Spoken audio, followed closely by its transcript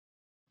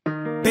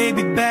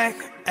baby back,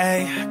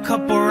 ayy.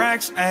 Couple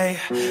racks,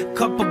 ayy.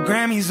 Couple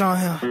Grammys on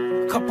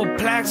him, couple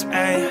plaques,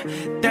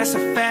 ayy. That's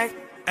a fact,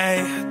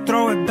 ayy.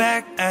 Throw it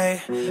back,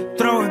 ayy.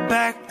 Throw it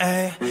back,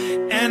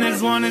 ayy. And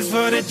this one is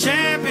for the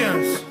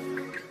champions.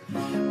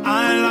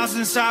 I ain't lost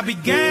since I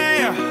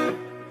began.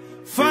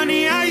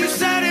 Funny how you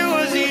said it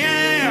was the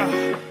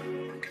end.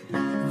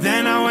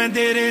 Then I went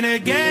did it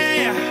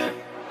again.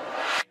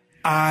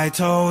 I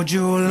told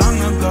you long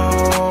ago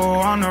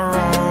on the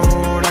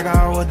road, I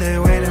got what they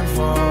waiting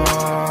for.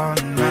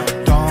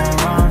 Don't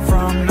run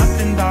from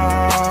nothing,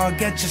 dog.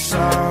 Get your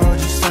soul,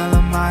 just tell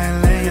them I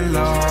ain't laying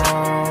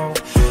low.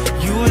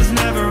 You was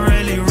never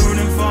really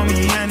rooting for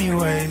me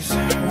anyways.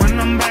 When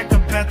I'm back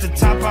up at the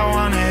top, I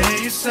wanna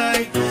hear you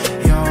say,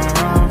 you don't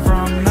run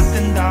from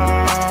nothing,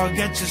 dog.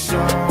 Get your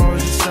soul,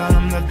 just tell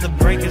them that the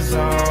break is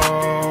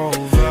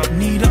over.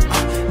 Need a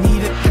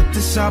get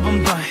this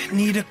album done.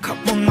 Need a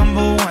couple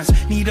number ones.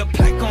 Need a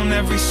plaque on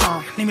every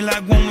song. Need me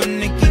like one with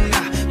Nicki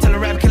now. Tell a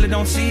rap killer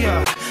don't see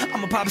her.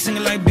 I'm a pop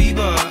singer like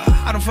Bieber.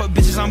 I don't fuck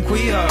bitches, I'm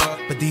queer.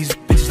 But these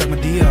bitches like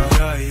Medea.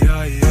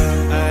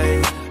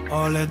 Ay,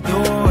 all I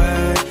do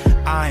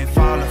it. I ain't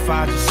fall if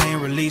I just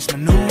ain't release my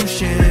new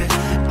shit.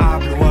 I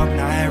blew up,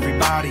 now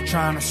everybody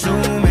tryna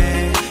sue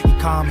me. You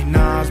call me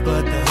Nas,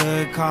 but the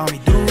hood call me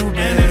Doobie.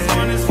 And this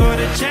one is for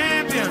the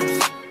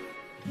champions.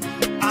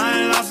 I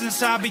ain't lost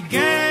since I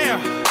began.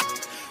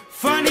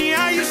 Funny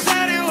how you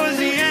said it was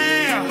the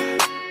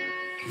end.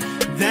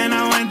 Then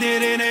I went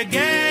did it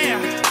again.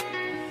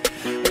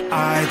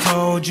 I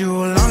told you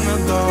long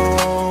ago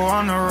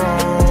on the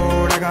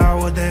road, I got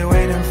what they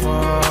waiting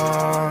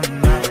for.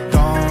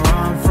 Don't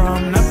run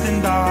from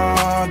nothing,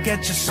 dog. Get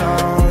your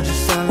soul,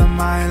 just tell them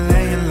I ain't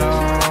laying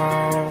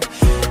low.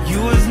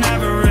 You was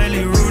never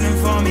really rooting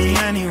for me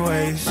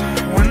anyways.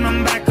 When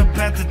I'm back up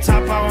at the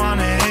top, I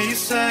wanna hear you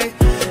say,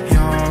 you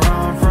don't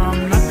run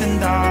from nothing,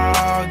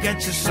 dog.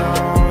 Get your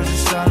soul,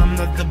 just tell them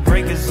that the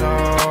break is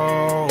over.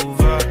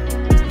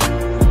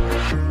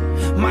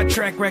 My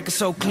track record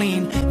so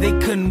clean, they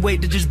couldn't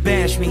wait to just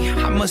bash me.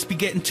 I must be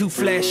getting too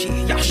flashy.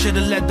 Y'all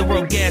should've let the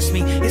world gas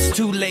me. It's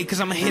too late, cause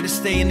I'm here to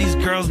stay, and these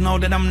girls know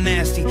that I'm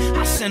nasty.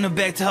 I send her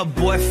back to her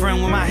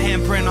boyfriend with my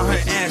handprint on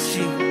her ass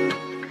cheek.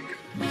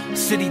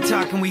 City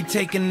talking, we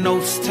taking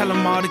notes. Tell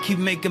him all to keep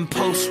making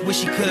posts.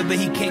 Wish he could, but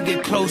he can't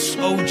get close.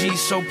 OG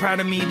so proud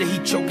of me that he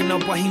choking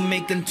up while he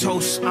making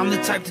toast. I'm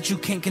the type that you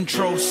can't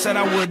control. Said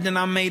I would, then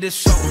I made it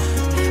so.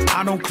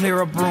 I don't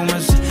clear up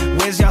rumors.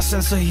 Where's y'all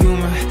sense of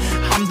humor?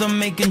 I'm done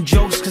making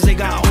jokes cause they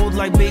got old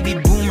like baby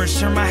boomers.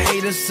 Turn my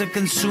haters to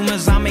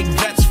consumers. I make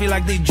vets feel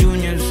like they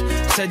juniors.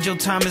 Said your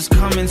time is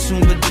coming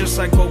soon, but just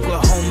like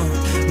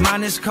Oklahoma,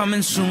 mine is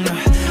coming sooner.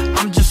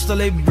 I'm just a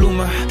late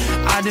bloomer.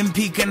 I didn't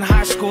peak in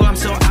high school, I'm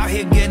still out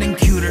here getting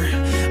cuter.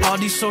 All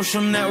these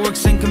social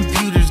networks and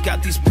computers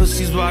got these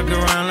pussies walking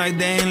around like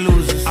they ain't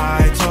losers.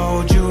 I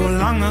told you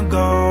long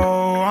ago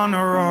on the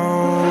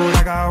road,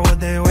 I got what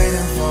they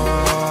waiting for.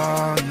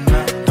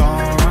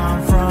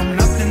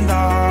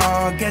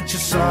 Get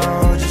your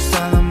soul, just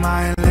tell them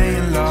I ain't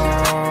laying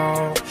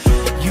low.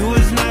 You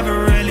was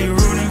never really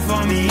rooting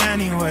for me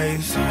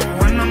anyways.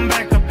 When I'm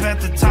back up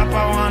at the top,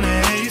 I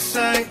wanna hear you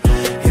say,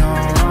 you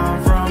don't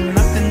run from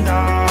nothing,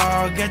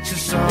 dog. Get your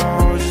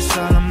soul, just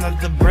tell them that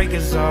the break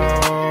is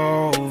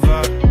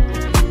over.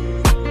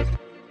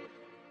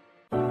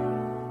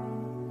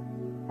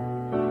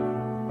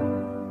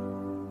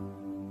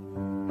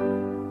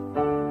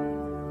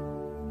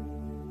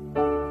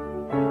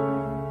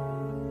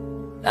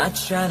 Not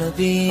tryna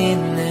be in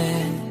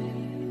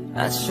it,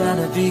 not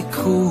tryna be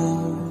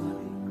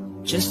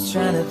cool, just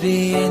tryna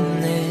be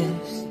in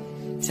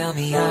this. Tell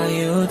me how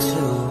you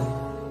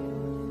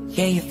do.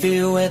 Can you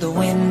feel where the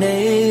wind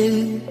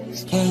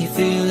is? Can you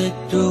feel it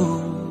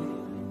through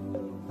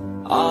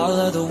all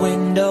of the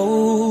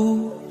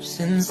windows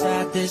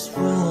inside this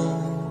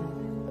room?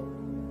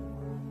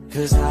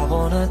 Cause I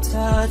wanna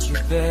touch you,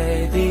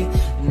 baby,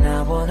 and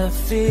I wanna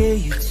feel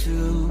you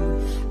too.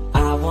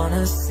 I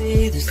wanna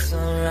see the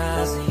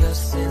sunrise in your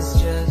sense,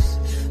 just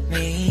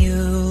me and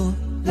you.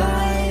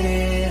 Light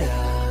it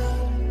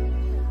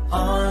up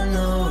on the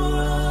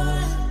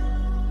run.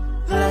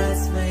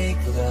 Let's make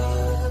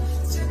love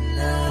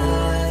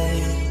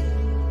tonight.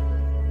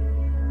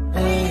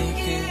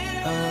 Make it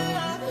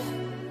up,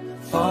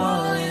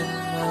 fall in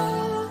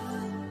love,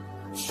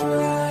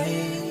 try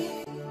it.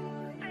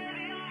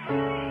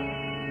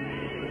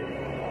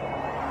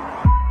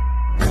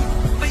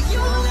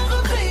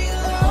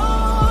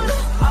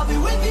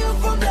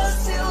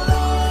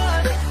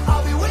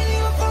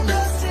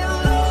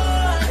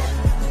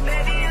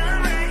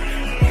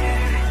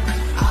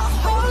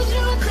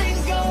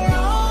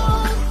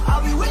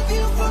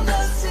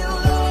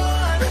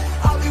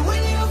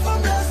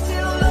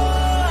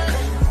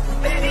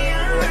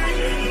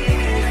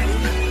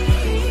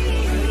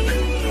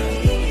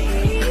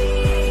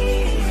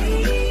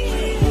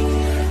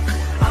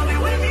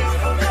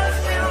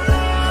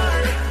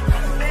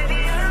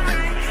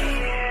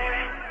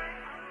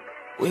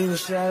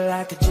 Shut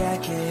like a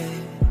jacket,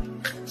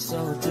 so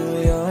do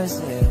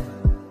yours, yeah.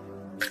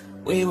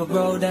 We would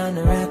roll down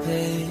the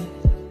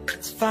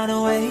rapids to find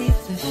a way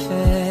to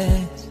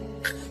fix.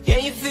 Yeah,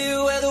 you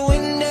feel where the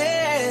wind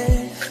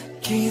is.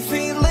 Can you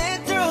feel it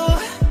through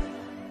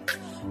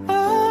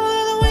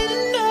all the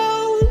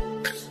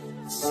windows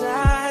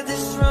inside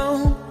this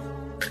room?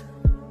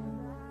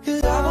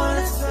 'Cause I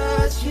wanna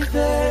touch you,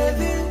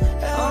 baby.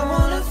 I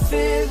wanna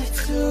feel it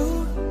too.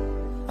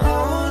 I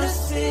wanna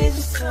see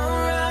the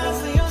sunrise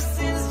and your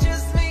sins,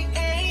 just me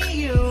and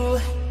you.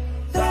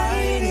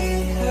 Light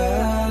it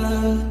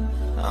up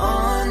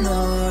on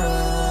the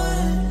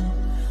run.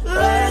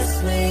 Let's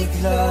make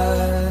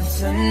love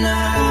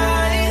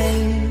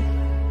tonight.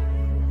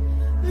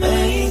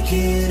 Make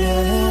it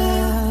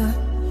up,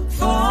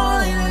 fall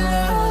in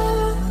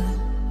love,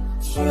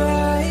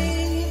 try.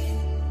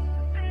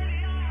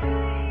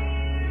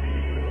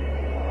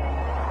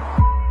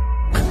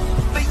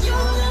 But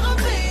you'll never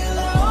be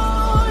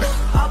alone.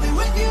 I'll be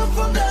with you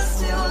from dusk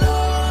till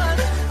dawn.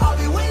 I'll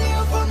be with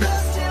you from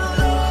dusk till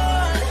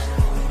dawn.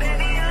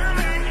 Baby, I'm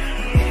right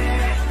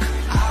here.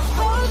 I'll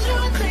hold you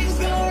when things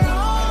go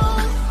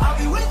wrong. I'll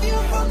be with you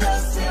from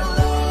dusk till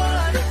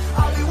dawn.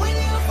 I'll be with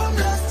you from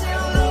dusk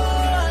till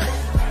dawn.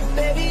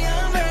 Baby,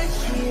 I'm right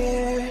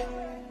here.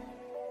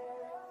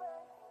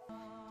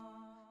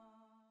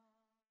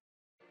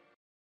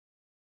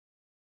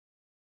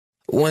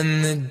 When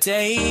the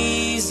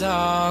days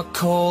are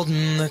cold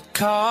and the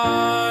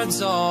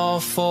cards all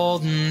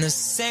fold and the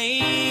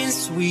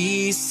saints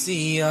we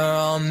see are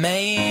all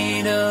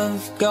made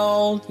of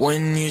gold,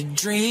 when your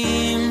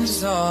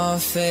dreams are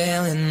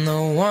failing,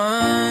 the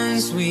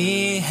ones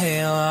we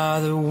hail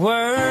are the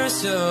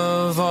worst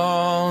of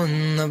all,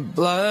 and the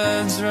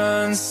bloods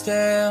run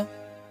stale.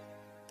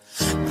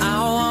 I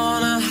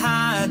wanna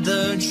hide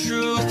the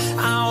truth,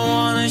 I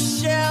wanna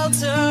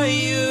shelter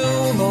you,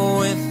 but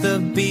with the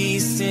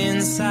beast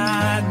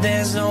inside,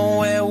 there's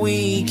nowhere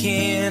we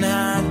can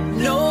hide.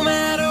 No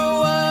matter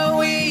what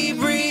we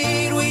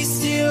breed, we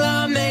still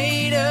are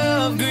made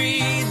of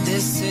greed.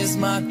 This is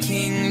my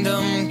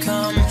kingdom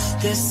come,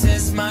 this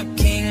is my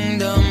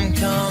kingdom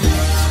come.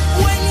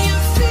 When you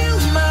feel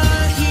my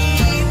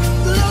heat,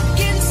 look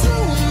into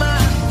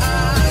my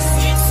eyes.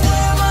 It's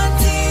where my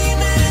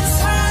demons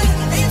hide,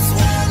 it's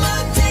where my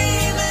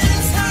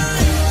demons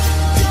hide.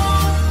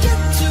 Don't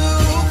get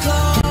too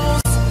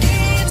close,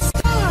 it's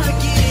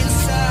dark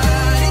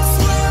inside. It's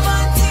where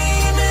my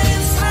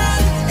demons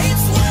hide,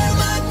 it's where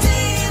my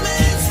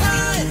demons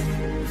hide.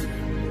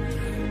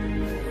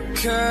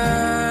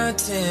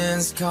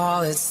 Curtains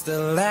call, it's the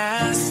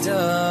last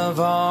of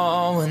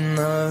all. When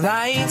the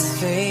lights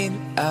fade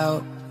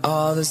out,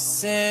 all the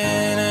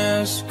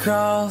sinners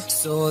crawl.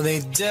 So they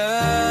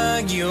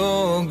dug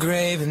your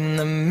grave and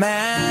the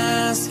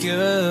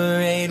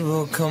masquerade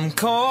will come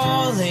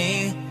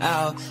calling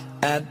out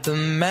at the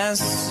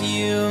mess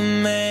you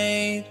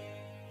made.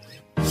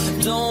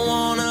 Don't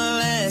wanna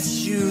let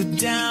you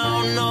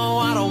down, no,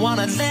 I don't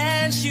wanna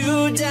let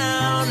you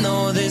down.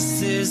 No,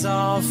 this is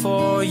all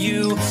for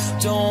you,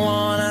 don't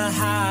wanna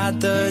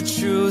hide the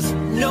truth.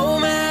 No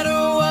matter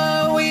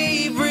what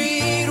we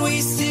breed,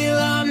 we still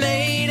are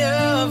made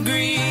of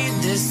greed.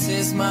 This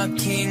is my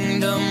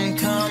kingdom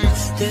come,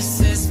 this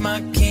is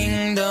my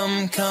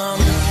kingdom come.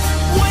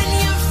 When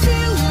you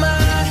feel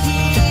my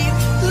heat,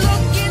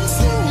 look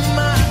into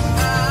my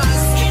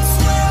eyes. It's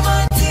where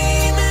my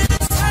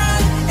demons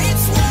hide,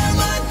 it's where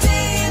my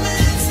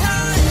demons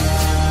hide.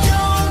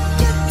 Don't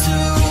get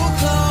too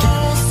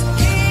close,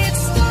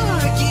 it's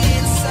dark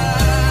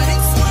inside.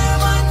 It's where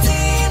my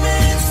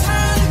demons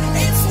hide,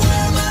 it's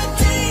where my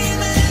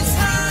demons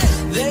hide.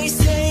 They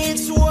say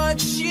it's what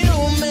you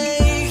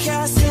make,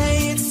 I say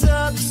it's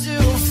up to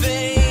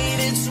fate.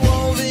 It's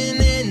woven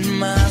in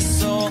my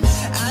soul,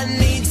 I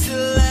need to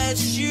let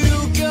you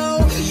go.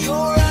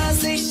 Your eyes,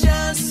 they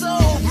shine so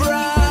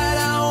bright,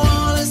 I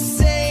wanna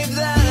save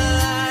that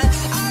light.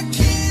 I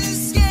can't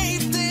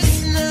escape this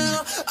now,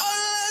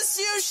 unless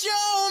you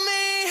show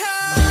me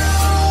how.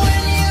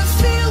 When you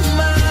feel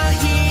my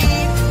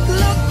heat,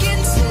 look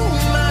into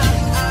my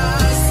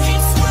eyes.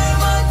 It's where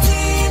my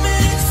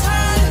demons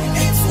hide,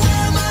 it's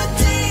where my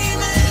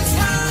demons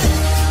hide.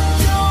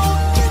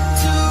 Don't get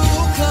too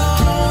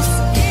close,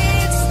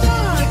 it's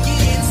dark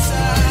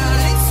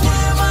inside. It's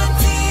where my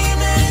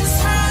demons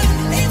hide,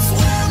 it's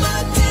where my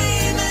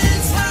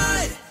demons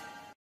hide.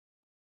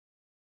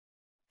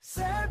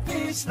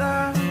 Savage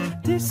love,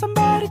 did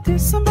somebody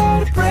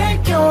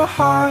break your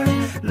heart?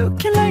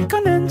 Looking like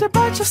an angel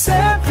but you're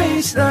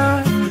savage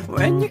love.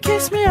 When you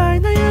kiss me I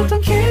know you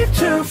don't keep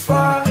too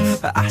far,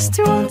 but I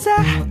still want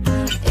that.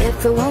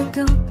 If it won't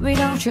go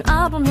without you,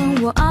 I don't know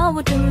what I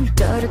would do.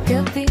 Gotta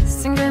get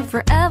this singing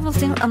forever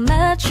till I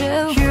met you.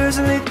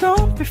 Usually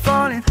don't be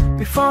falling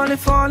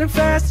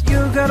fast. You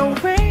got a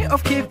way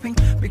of keeping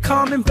me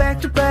coming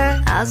back to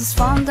back. I just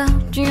found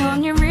out the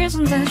only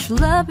reason that you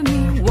love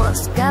me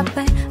was to get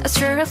back. I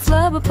sure I've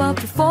loved about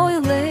before you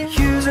leave.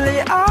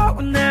 Usually I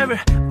would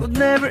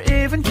never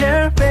even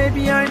care.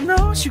 Baby, I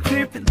know you're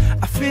creeping,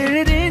 I feel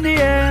it in the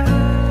air.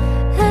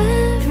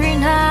 Every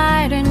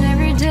night and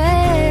every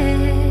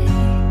day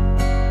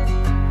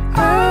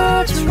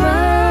I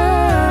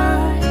try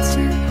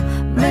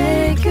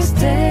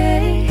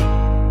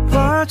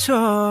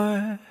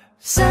joy.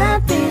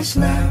 Savage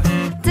love.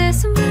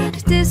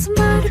 Did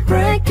somebody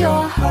break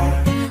your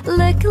heart?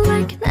 Licking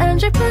like an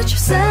angel, but you're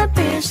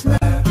savage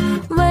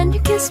love. When you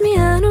kiss me,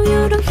 I know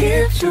you don't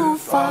give two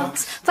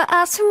fucks. But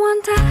I still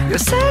want that. You're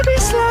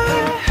savage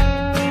love.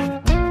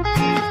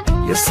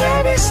 You're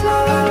savage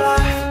la la la.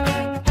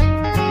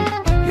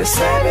 You're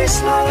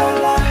savage la la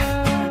la.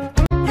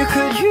 You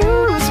could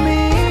use me.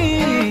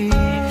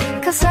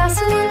 Cause I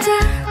still want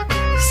that.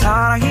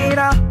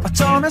 사랑이라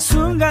어쩌면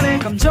순간의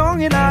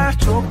감정이라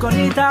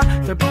조건이다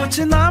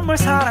별빛이 난 뭘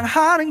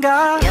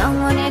사랑하는가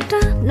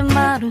영원이라는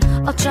말은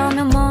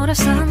어쩌면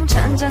모래성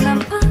잔잔한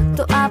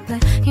파도 앞에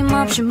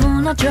힘없이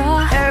무너져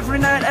Every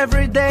night,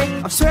 every day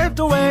I'm swept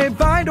away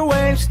by the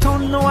waves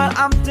Don't know what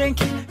I'm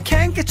thinking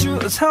Can't get you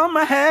out of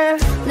my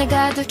head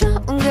내가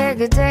두려운 게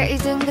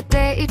그대이든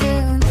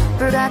그때이든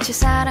불같이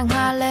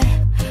사랑할래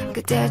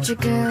그대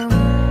지금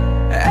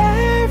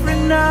Every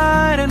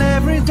night and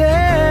every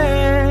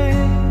day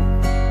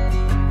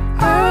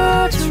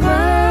I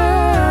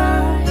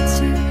try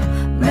to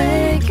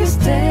make you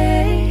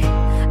stay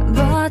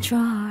But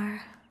you're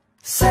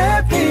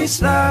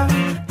savage love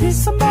Did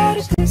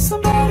somebody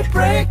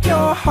break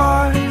your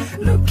heart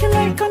Looking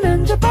like an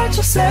angel but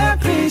you're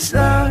savage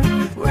love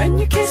When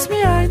you kiss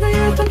me I know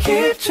you don't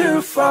give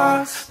too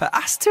far But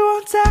I still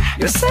want that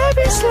You're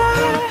savage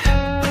love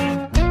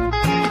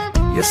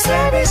You're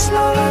savage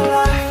la la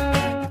la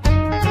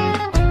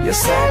You're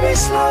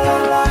savage la la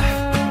la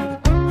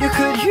You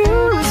could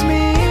use me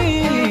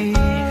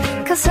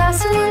Cause I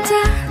still want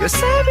that You're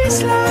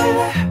savage la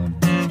la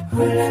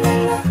Ooh la la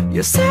la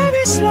You're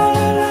savage la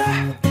la la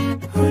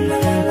Ooh la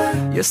la la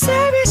You're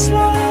savage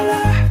la la la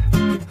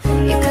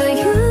You could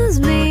use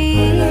me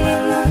Ooh la la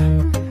la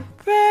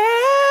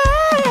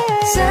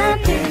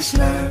Savage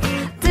love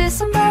Did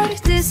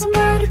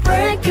somebody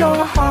break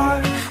your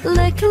heart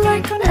Licking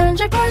like an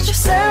angel but you're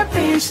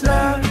savage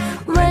love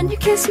When you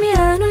kiss me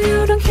I know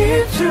you don't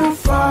give Too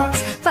far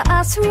But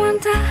I still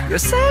want that You're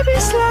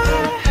savage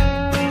love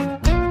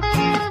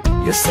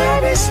You're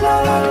savage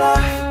la la la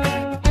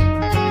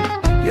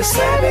You're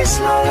savage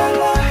la la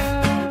la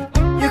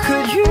You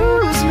could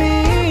use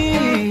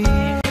me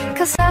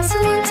Cause I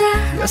still want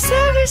that You're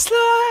savage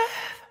love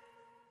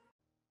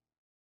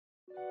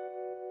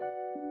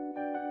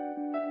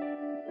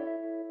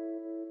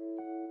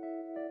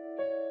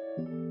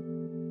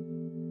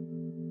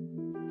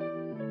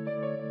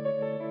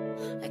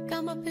I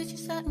got my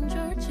bitches out in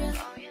Georgia.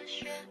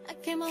 I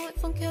came away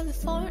from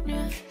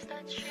California.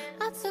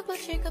 I took my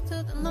chick up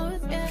to the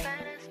north, yeah.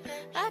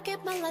 I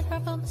get my life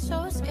right from the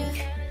source, yeah.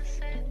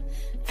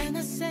 And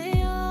I say,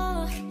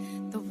 oh,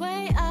 the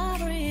way I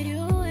breathe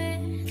you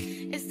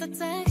in is the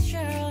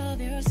texture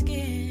of your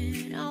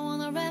skin. I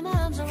wanna wrap my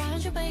arms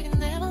around you, baby,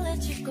 never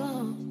let you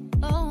go.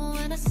 Oh,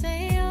 and I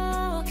say,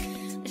 oh,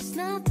 there's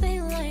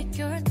nothing like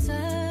your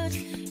touch.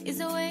 It's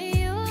the way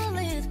you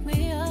lift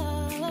me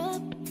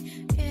up.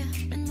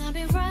 I'll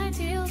be right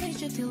here,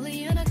 lead you till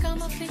the end. I got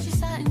my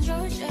bitches out in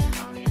Georgia.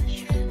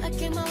 I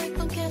came my way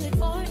from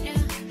California.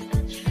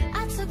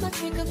 I took my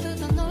drink up to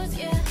the north,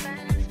 yeah.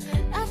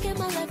 I get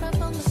my life right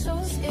from the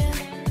source, yeah.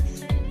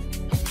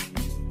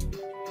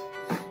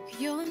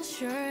 You're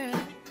unsure,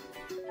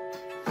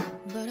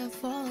 but I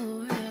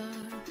follow ya.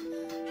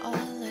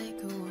 All like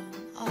a one,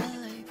 all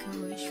like a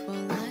wish.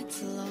 One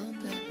night's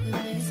longer, and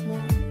there's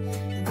more.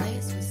 And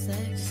there's for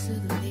sex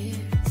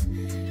souvenirs.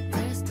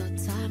 There's no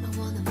time, I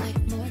wanna make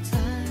more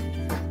time.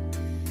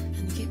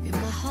 Give you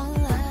my whole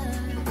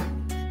life.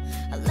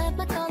 I let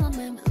my color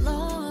make me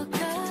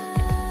loca.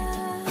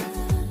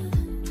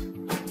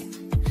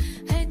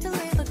 Hate to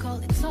leave, I call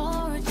it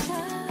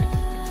torture.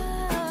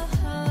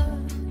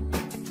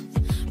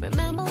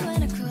 Remember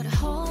when I couldn't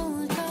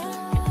hold her?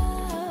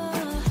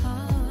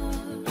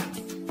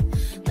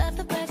 Left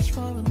the bench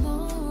for a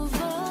move.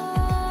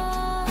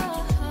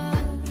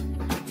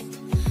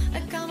 I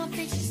got my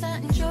pictures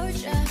out in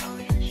Georgia.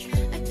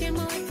 I came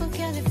away from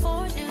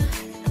California.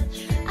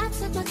 I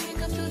took my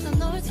drink up to the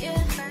north,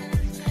 yeah.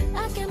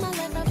 I get my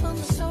life right from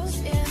the source,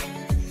 yeah.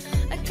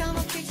 I got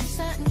my pictures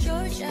out in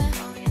Georgia.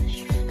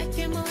 I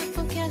came away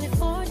from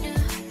California.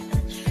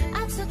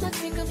 I took my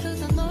drink up to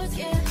the north,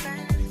 yeah.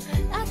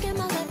 I get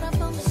my life right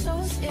from the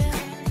source, yeah.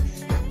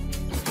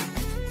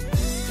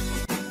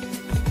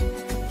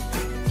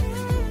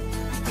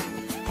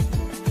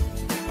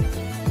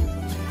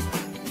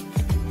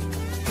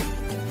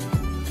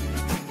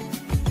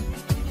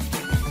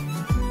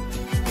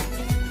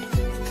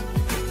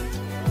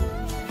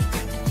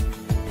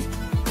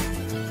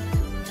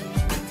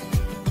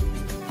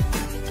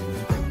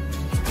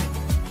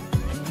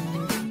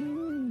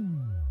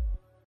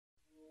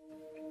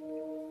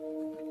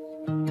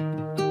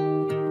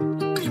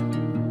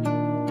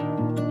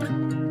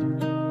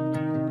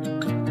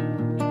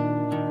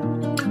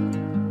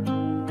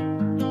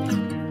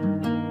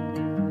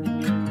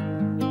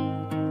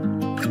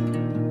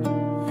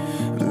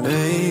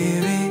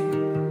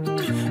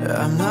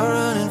 I'm not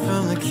running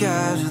from the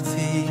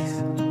casualties,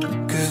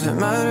 'cause it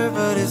matters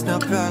but it's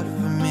not bad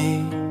for me,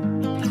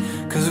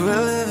 'cause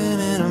we're living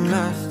in a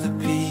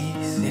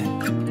masterpiece, yeah.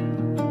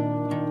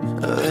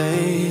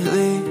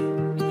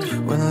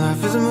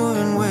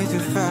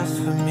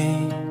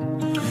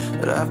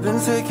 I've been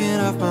taking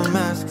off my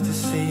mask to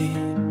see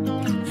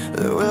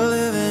that we're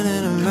living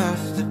in a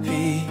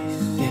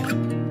masterpiece, yeah.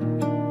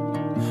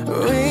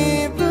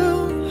 We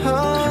built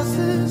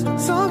houses,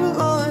 some of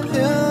all the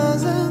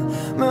hills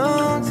and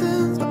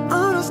mountains, but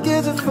I'm not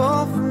scared to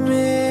fall from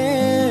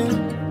it.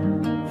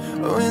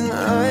 When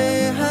I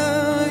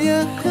have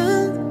your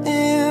hand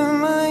in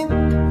mine,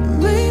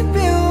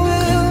 maybe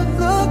we'll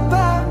look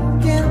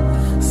back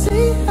and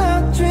see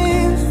our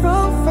dreams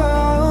from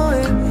far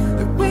away,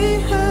 that we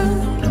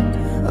had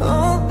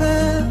all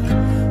that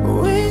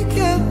we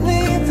could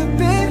need to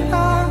be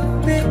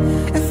happy.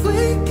 If we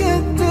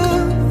could do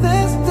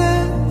this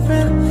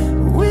different,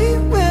 we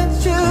would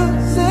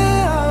choose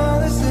it all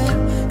the same,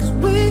 'cause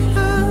we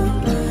have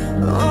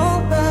all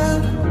that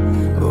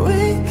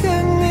we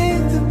could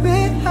need to be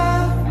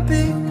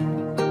happy.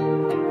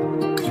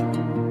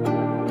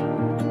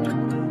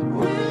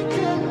 We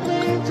could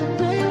need to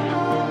be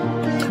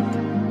happy.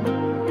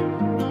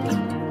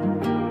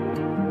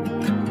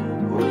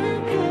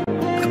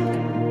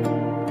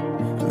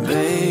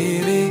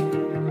 Baby,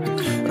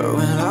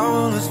 when our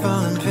world was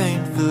falling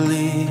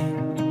painfully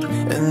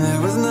and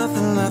there was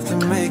nothing left to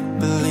make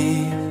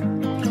believe,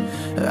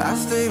 I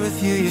stayed with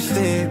you, you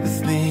stayed with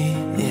me,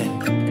 yeah.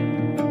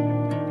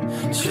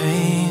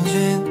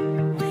 Changing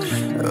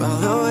all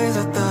the ways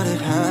I thought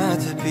it had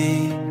to be,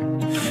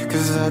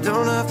 'cause I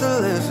don't have to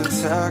live so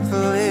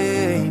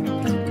tactfully.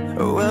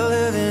 We're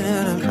living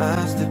in a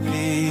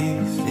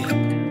masterpiece,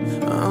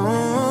 yeah.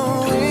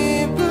 Oh, we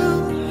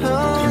built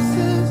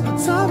houses on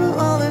top of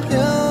all the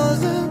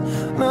hills and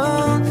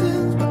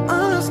mountains, but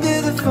I'm not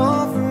scared to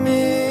fall from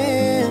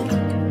it.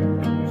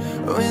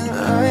 When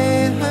I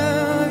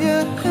have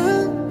your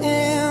hand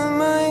in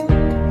mine,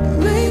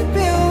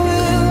 maybe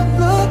we'll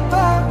look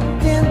back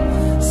and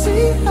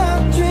see our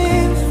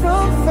dreams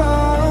from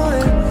far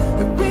away,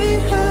 that we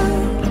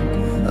had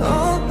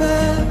all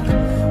that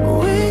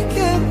we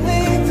could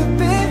need to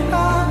be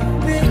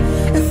happy.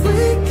 If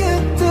we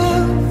could do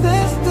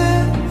this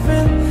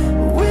different,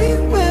 we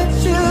would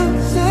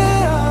choose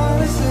it all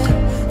the same,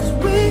 'cause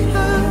we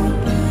have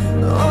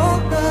all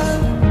that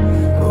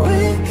we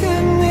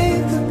could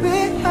need to be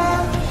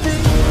happy.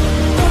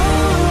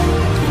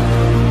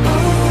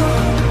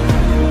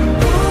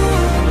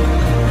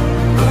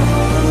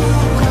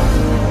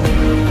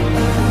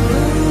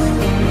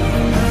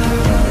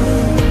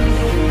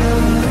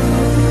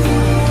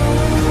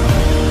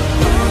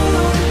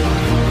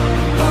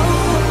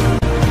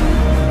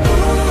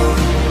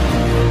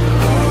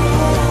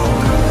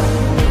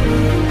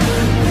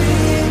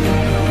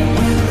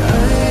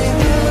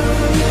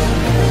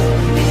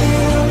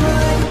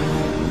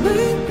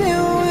 Maybe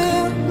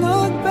we'll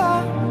look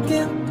back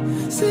and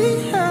see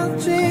our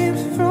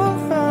dreams from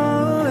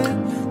far away,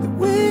 that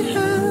we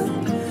had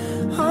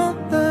all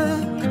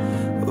that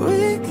we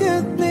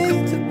could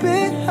need to be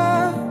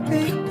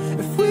happy.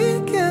 If we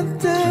can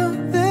do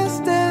this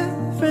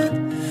different,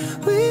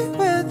 we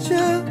would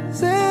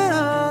choose it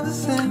all the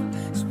same,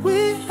 'cause we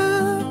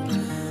have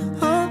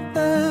all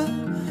that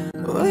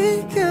we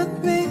could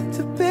need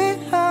to be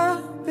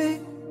happy.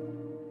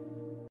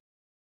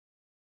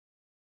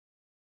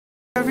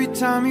 Every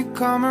time you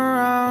come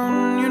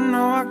around, you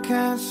know I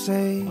can't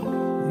say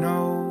no.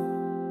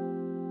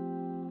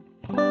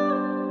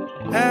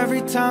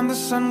 Every time the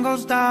sun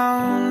goes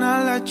down, I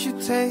let you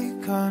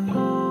take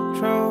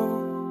control.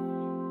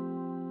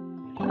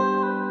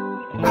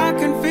 I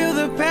can feel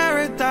the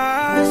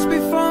paradise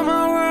before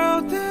my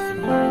world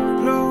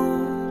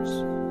implodes.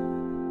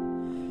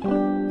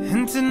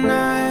 And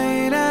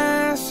tonight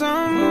there's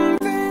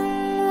something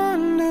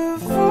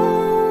wonderful.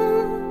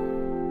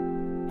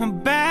 My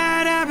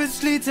bad habits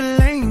lead to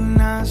late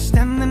nights,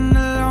 standing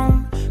alone,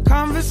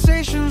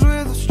 conversations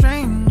with a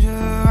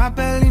stranger I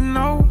barely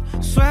know,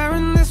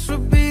 swearing this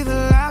would be the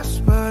last,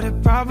 but it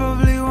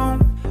probably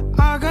won't.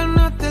 I got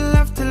nothing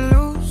left to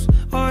lose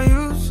or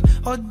use,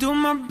 or do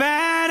my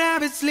bad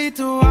habits lead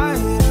to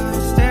white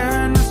eyes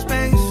staring into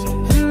space,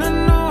 and I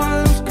know I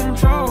lose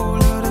control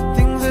of the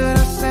things that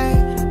I say.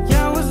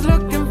 Yeah, I was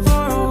looking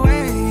for a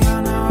way, I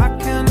know I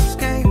can't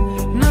escape.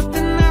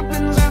 Nothing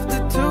happens after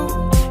two,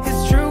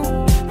 it's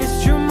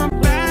true, my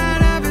bad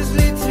habits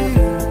lead to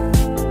you.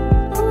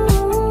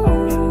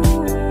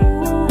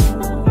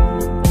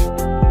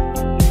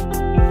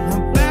 My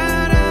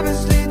bad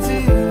habits lead to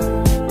you.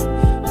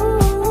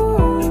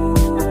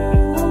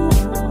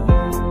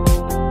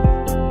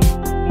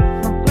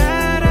 My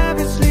bad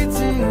habits lead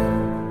to you.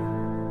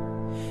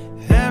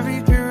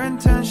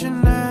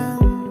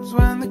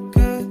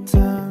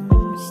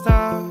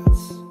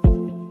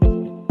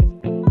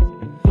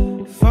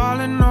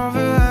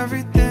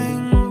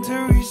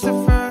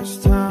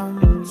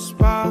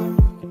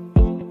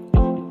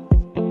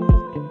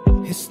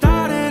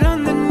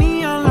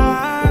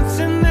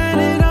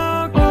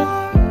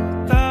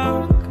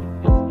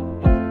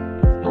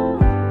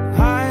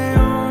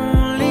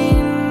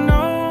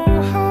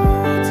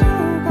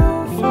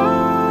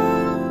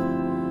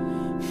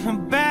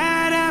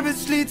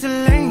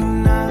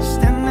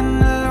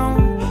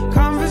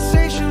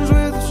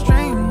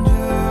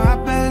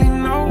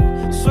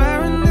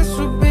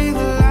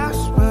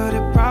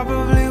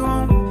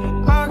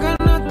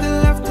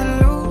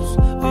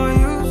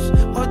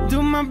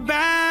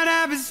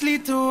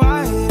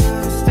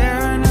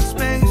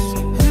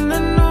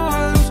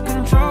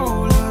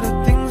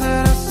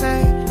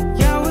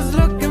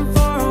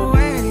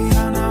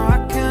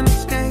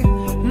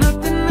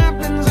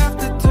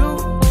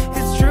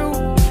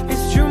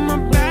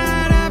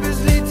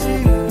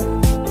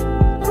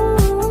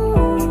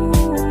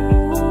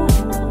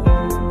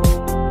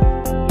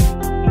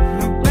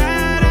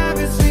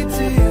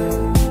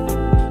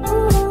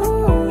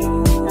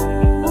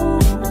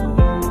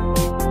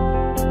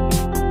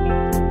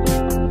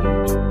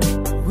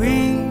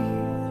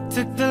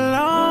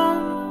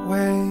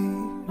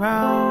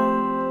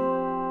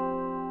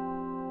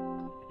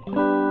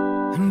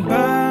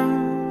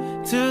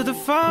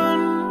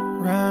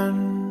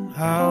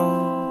 My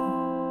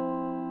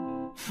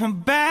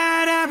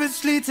bad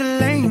habits lead to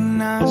late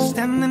nights,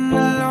 standing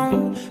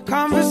alone,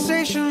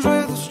 conversations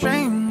with a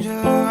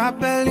stranger I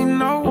barely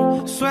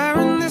know,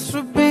 swearing this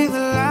would be the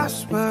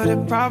last, but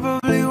it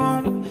probably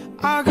won't.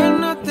 I got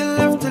nothing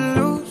left to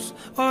lose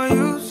or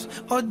use,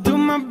 or do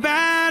my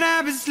bad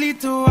habits lead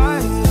to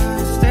white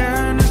lies,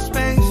 staring at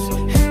space,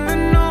 and I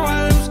know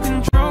I lose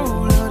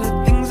control of the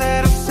things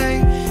that I say.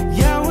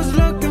 Yeah, I was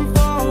looking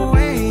for a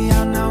way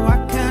out, now I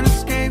can't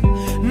escape.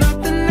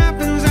 Nothing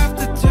happens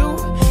after two,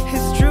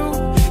 it's true,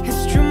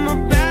 it's true. My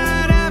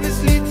bad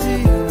habits lead to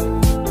you.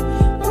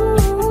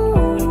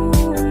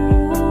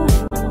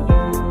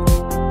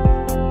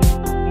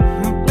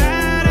 My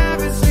bad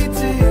habits lead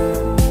to you.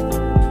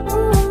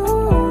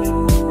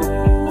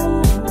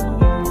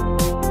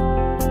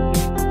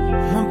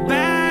 My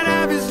bad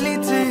habits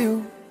lead to you.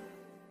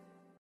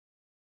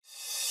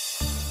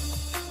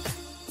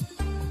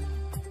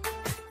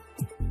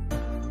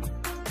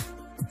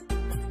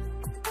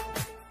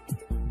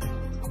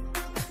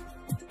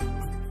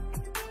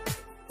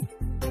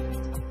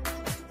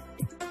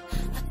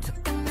 I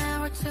took an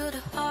arrow to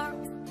the heart.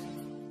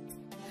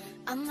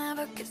 I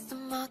never kissed a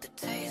mouth that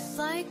tastes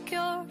like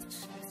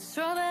yours.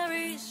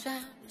 Strawberries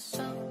and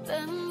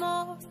something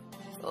more.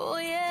 Oh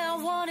yeah, I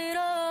want it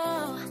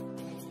all.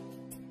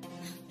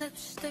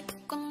 Lipstick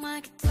on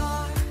my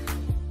guitar.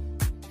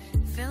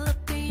 Fill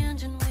up the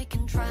engine, we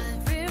can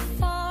drive real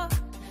far.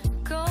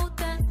 Go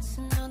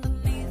dancing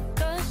underneath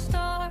the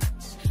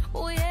stars.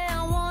 Oh yeah,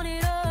 I want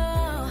it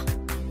all.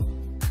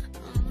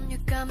 You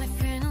got me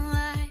feeling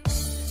like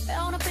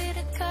I wanna be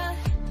the guy.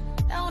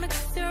 I wanna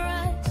kiss your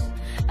eyes.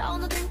 I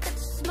wanna think that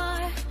you're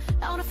smart.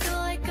 I wanna feel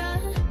like I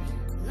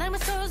light my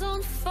stars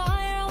on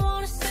fire. I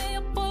wanna stay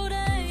up all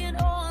day and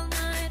all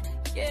night.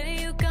 Yeah,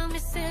 you got me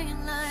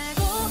singing like,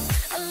 oh,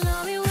 I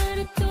love you when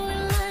you do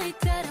it like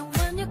that. And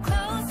when you're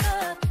close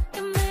up,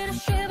 you made a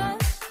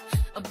shivers.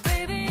 Oh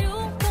baby, you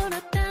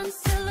wanna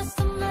dance till the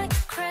sunlight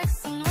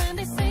cracks. And when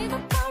they say the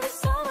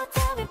party's over,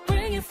 tell me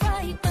bring it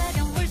right back.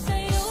 And we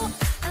say, oh,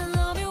 I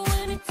love you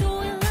when you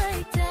do it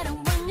like that. And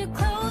when you're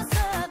close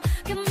up,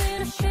 you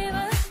made a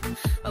shivers.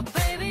 Oh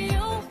baby,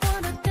 you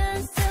wanna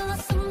dance till the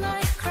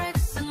sunlight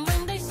cracks. And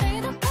when they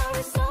say the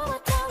party's over,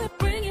 tell me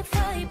bring it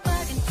right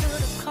back into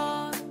the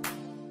car.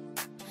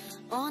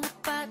 On the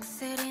back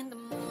seat in the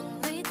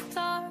moonlit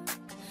dark.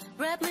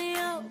 Wrap me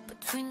up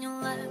between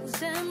your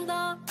legs and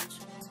arms.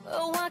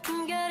 Oh, I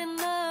can get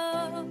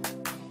enough.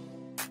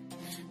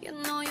 You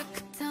know you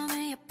could tear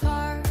me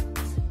apart.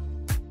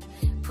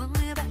 Put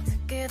me back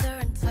together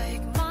and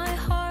take my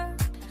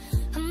heart.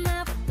 I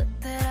never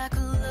thought that I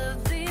could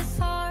love this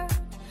hard.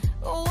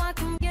 Oh, I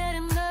can get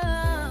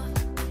enough.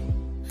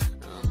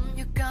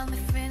 You got me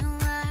feeling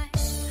like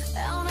I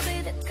wanna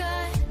be that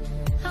guy.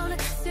 I wanna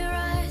kiss your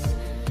eyes.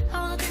 I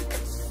wanna think that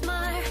you're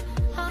smart.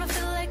 I wanna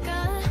feel like I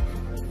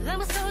light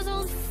my stars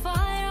on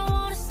fire. I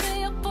wanna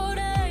stay up all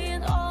day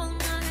and all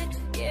night.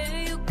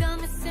 Yeah, you got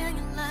me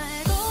singing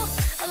like, oh,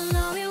 I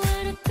love you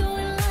when you do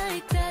it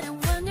like that. And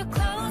when you're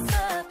close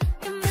up,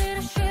 you made a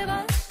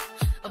shivers.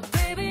 Oh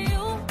baby,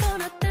 you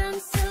wanna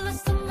dance till the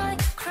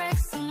sunlight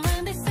cracks. And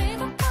when they say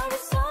the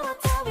party's over,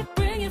 tell me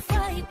bring it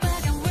right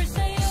back. And we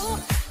say, oh,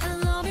 I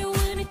love you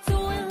when you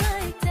do it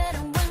like that.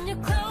 And when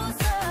you're close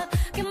up,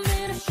 you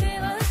made a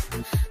shivers.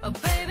 Oh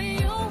baby,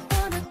 you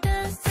wanna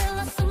dance till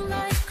the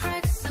sunlight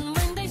cracks. And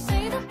when they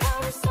say the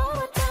party's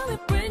over, tell me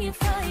bring it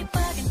right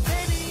back. And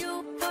baby, you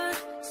burn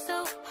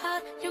so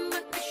hot, you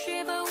make me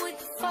shiver with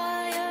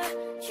fire.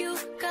 You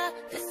got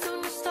this when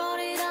you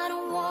started, I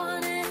don't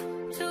want it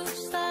to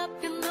stop.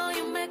 You know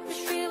you make me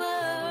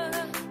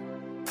shiver.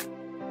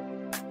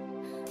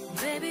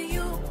 Baby,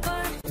 you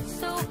burn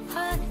so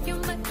hot, you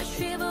make me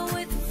shiver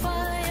with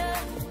fire.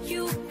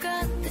 You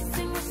got this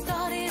thing we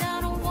started, I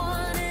don't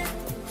want it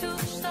to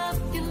stop.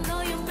 You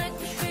know you make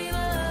me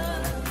shiver.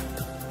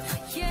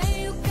 Yeah,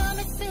 you got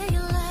me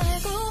singing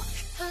like, oh,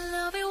 I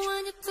love it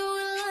when you do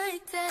it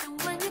like that. And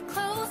when you're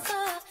close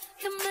up,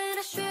 you made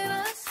a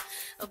shivers.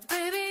 Oh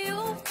baby, you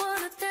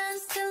wanna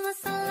dance till the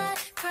sunlight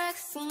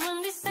cracks. And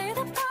when they say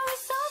the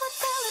party's over,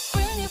 tell it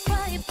bring it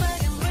right back.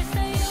 And we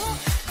say, oh,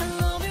 I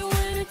love it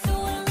when you do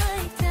it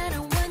like that.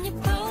 And when you're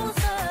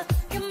close up,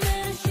 you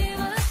made a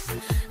shivers.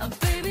 Oh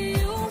baby,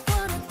 you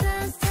wanna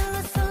dance till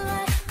the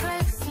sunlight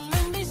cracks. And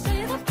when they say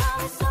the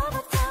party's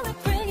over, tell it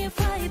bring it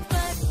right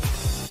back.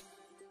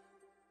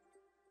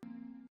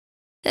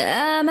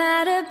 I'm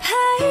at a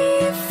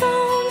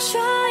payphone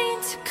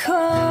trying to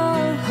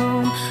call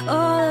home.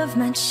 All of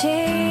my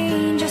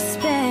change I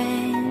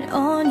spent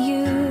on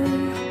you.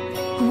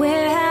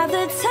 Where have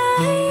the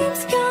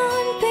times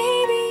gone,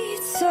 baby?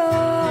 It's so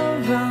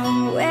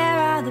wrong. Where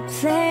are the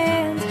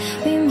plans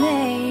we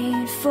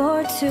made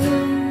for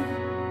two?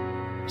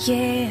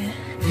 Yeah,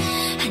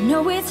 I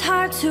know it's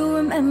hard to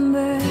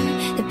remember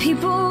the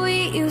people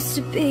we used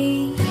to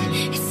be.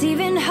 It's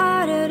even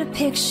harder to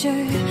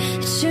picture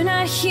that you're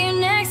not here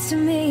next to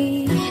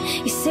me.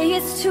 You say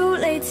it's too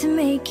late to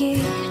make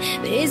it,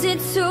 but is it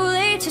too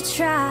late to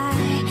try?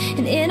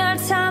 And in our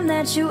time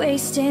that you're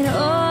wasting,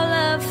 all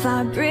of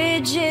our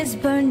bridges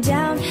burned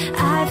down.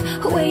 I've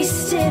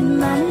wasted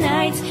my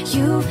nights,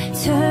 you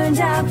turned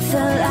out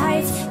the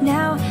lights.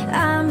 Now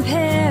I'm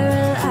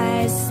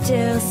paralyzed,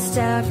 still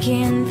stuck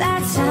in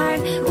that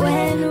time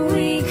when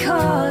we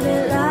called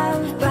it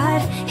love.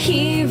 But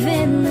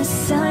even the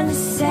sun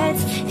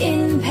sets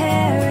in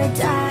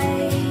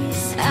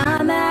paradise.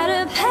 I'm at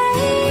a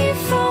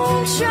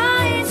payphone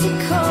trying to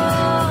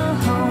call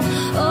home.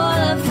 All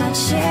of my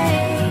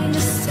change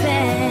is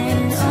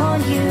spent on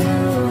you.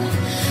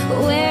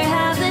 Where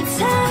have the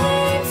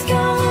times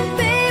gone,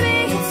 baby?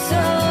 It's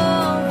so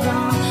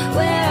wrong.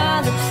 Where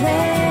are the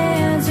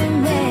plans we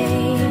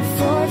made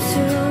for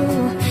two?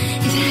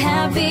 If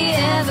happy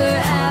ever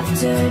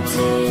after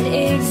did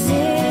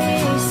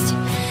exist,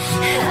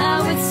 I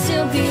would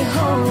still be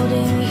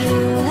holding you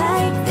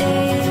like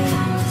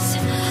this.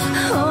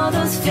 All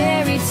those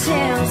fairy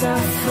tales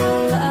are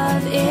full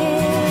of it.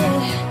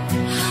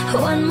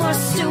 One more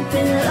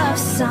stupid love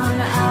song,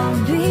 I'll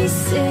be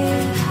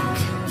sick.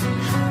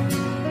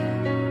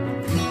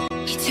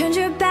 You turned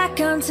your back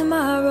on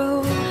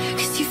tomorrow,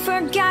 'cause you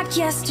forgot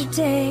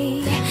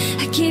yesterday.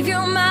 I gave you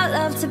my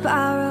love to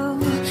borrow,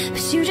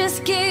 but you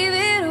just gave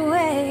it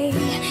away.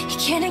 You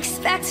can't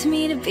expect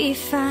me to be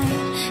fine,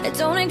 I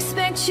don't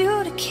expect you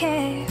to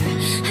care.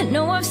 I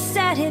know I've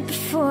said it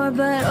before,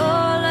 but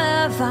all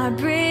of our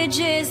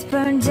bridges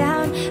burned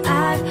down.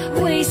 I've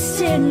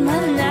wasted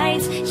my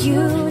nights,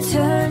 you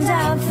turned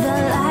out the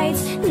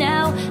lights.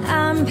 Now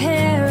I'm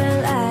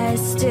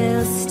paralyzed,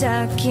 still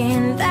stuck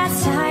in that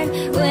time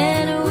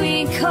when we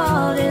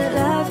called it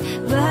love.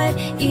 But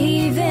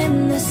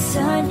even the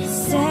sun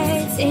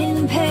sets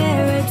in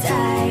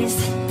paradise.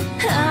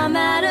 I'm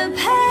at a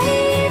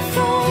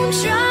payphone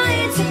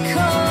trying to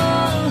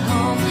call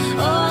home.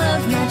 All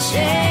of my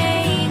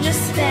change is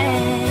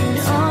spent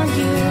on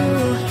you.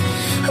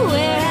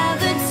 Where have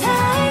the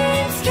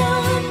times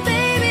gone,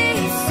 baby?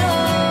 It's so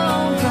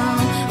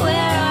gone.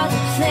 Where are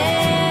the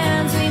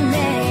plans we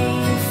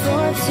made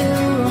for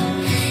two?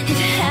 If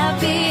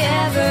happy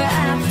ever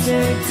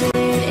after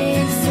did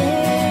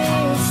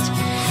exist,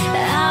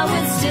 I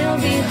would still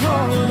be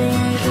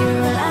holding you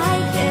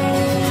like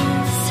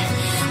this.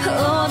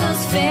 All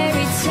those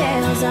fairy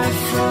tales are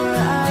full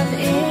of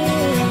it.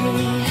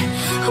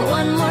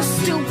 One more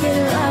stupid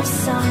love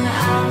song,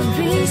 I'll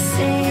be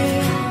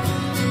sick.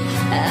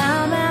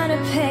 I'm at a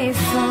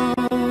payphone.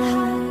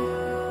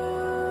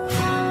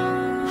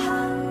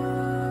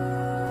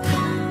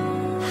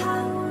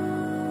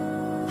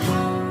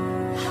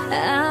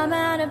 I'm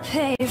at a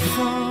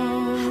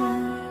payphone.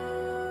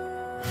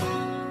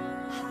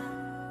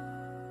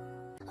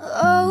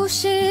 Oh,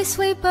 she's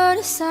sweet but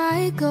a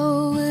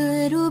psycho, a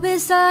little bit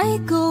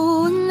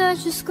psycho, and now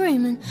she's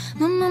screaming,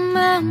 mama,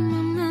 mama,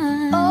 mama.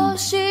 Oh,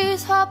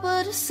 she's hot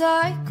but a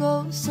psycho,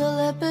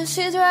 celeb but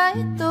she's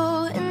right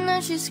though, and now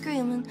she's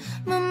screaming,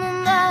 mama,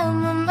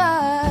 mama,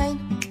 mine.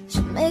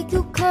 She'll make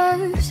you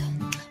curse,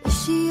 is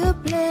she a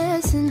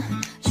blessing?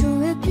 She'll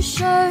rip your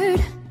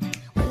shirt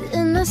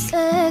within a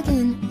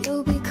second.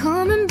 You'll be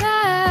coming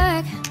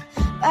back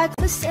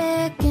for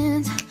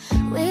seconds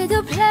with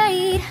your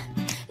plate.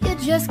 You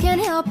just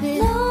can't help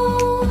it.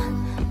 No,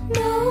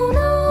 no,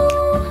 no.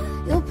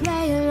 You'll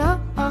play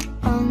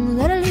along,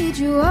 let her lead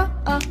you on.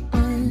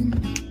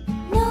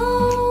 No,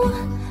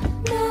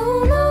 no,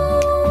 no.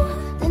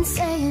 Then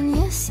saying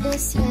yes,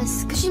 yes, yes,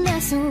 'cause she's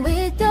messing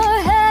with your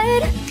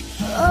head.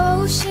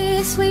 Oh,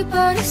 she's sweet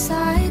but a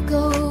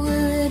psycho, a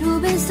little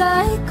bit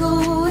psycho,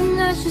 and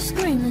now she's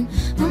screaming,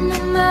 mama,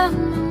 mama,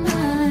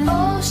 mama.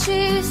 Oh,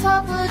 she's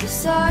hot but a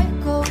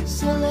psycho,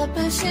 celeb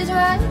but she's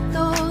right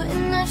though,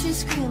 and now she's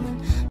screaming,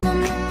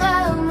 mama,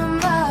 mama, mama.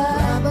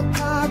 Grab a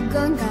car,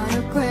 gun, got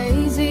her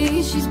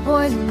crazy. She's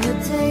poison but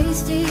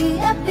tasty.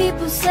 Yeah,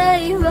 people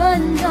say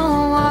run,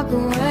 don't walk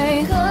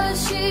away, 'cause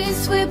she's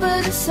sweet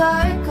but a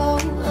psycho,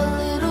 a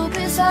little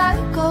bit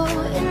psycho,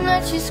 and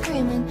now she's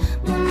screaming,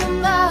 mama,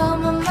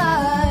 mama,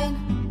 mine.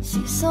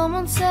 See,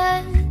 someone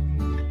said,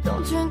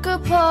 don't drink her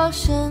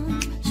potion.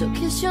 She'll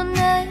kiss your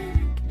neck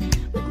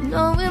with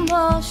no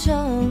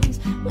emotions.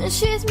 When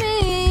she's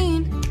mean,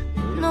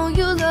 you know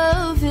you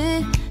love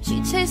it. She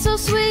tastes so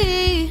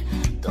sweet,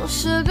 don't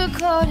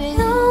sugarcoat it.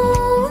 No,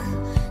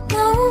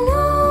 no,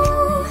 no.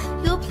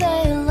 You'll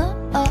play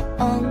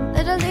along,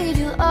 let her lead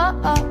you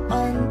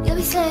on. You'll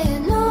be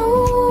saying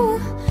no,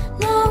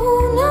 no,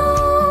 no.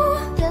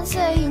 Then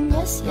saying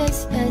yes,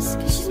 yes, yes,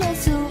 'cause she's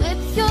messing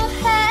with your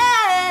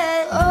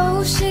head.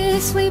 Oh,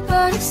 she's sweet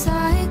but a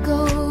psycho,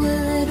 a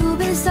little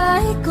bit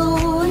psycho,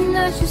 and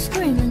now she's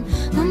screaming,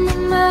 mama,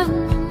 mama,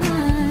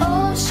 mama.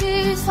 Oh,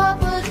 she's hot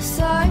but a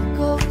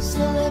psycho,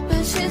 celeb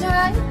but she's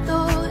right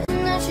though, and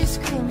now she's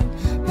screaming,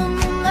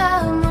 mama,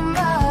 mama,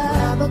 mama.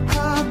 Grab a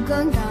car,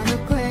 gun, got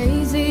her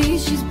crazy.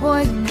 She's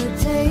poison but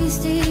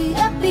tasty.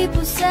 Yeah,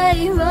 people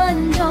say run,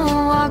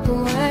 don't walk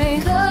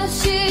away, 'cause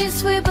she's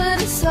sweet but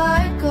a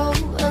psycho,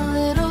 a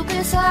little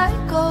bit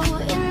psycho,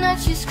 and now then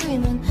she's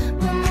screaming,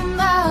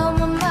 my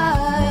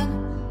mind.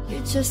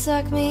 You're just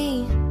like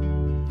me,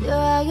 you're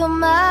out your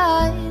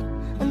mind.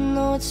 I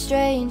know it's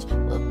strange,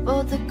 we're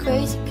both the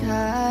crazy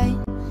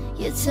kind.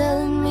 You're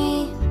telling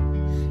me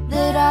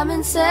that I'm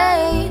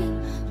insane.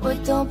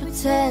 But don't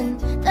pretend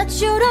that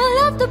you don't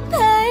love the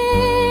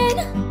pain.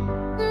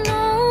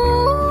 No.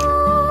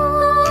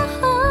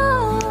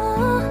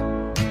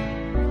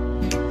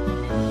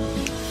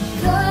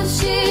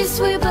 Cause she's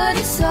sweet but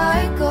a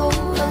psycho,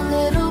 a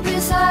little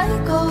bit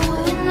psycho.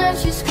 And then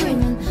she's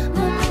screaming,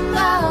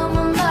 my.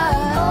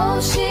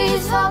 Oh,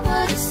 she's hot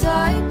but a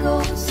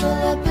psycho, so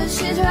that bitch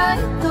she's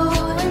right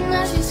though. And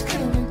then she's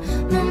screaming,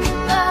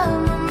 my.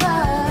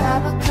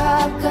 Grab a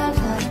cop gun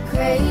kinda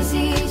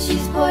crazy,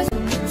 she's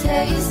poison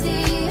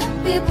tasty.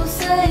 People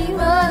say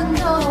run,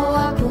 no,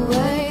 walk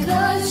away.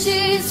 Cause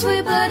she's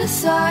sweet but a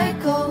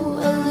psycho,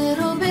 a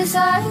little bit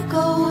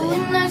psycho.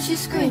 And then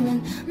she's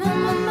screaming, my.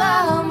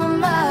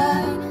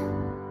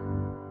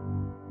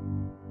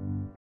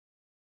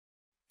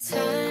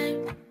 Time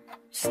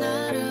is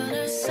not on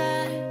her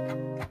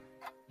side,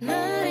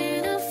 not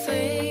in her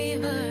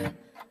favor.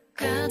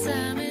 God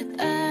damn it,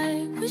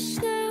 I wish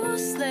there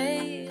was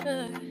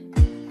later.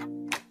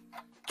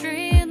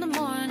 3 in the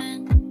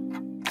morning,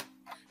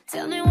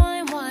 tell me why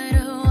I'm wide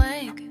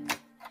awake,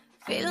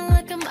 feeling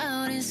like I'm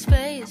out in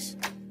space.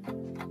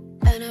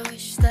 And I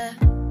wish that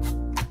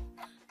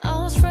I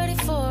was ready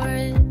for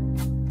it,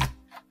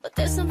 but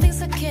there's some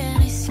things I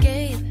can't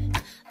escape,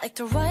 like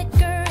the right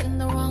girl in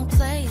the wrong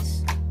place.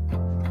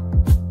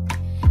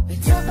 We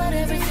talk about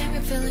everything,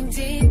 we're feeling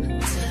deep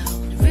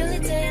down,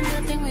 really saying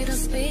nothing we don't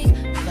speak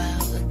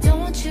about. I don't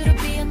want you to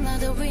be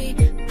another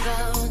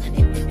rebound, and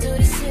if you do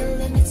this here,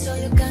 let me tell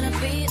you gonna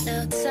be.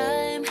 Now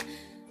time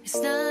is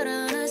not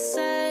on our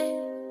side,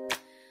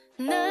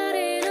 not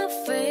in our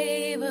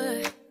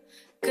favor.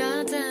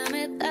 God damn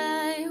it,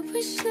 I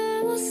wish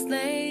there was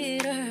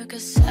later.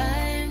 Cause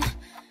I'm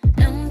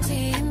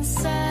empty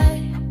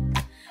inside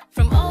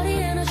from all the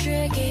energy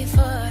I gave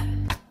her.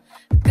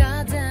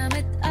 God damn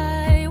it,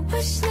 I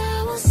wish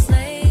there was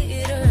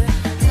later.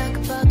 Talk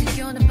about the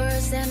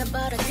universe and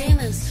about the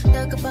demons.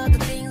 Talk about the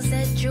things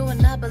that you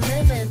and I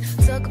believe in.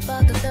 Talk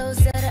about the those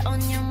that are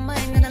on your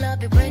mind. And I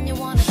love it when you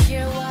wanna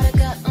hear what I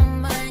got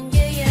on mine.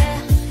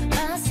 Yeah,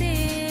 I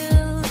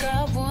still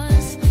got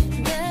ones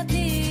that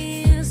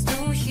needs to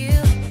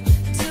heal.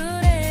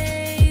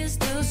 Today is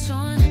this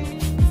one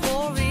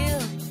for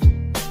real.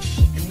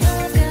 And now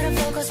I've gotta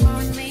focus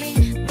more on me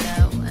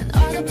now, and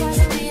all the parts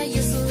of me I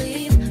used to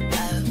leave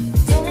out.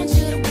 Don't want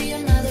you to be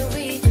another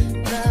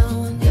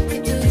rebound. If we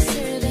do this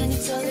here, then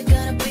it's all it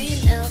gonna be.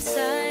 Now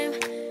time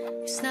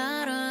is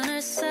not on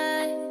our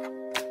side,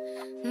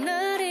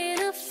 not in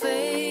our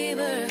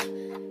favor.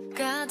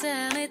 God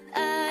damn it,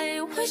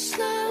 I wish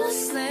that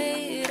was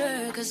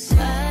later. Cause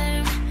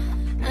I'm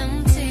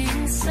empty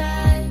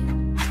inside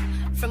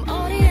from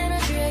all the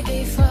energy I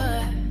gave her.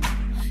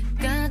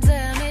 God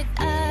damn it,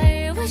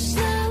 I wish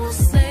that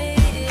was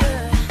later.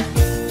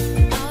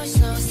 I wish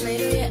that was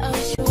later, yeah, I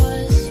wish it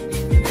was.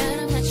 And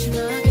I met you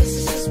now, I guess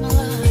it's just my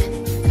luck.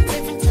 A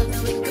different time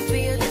that we could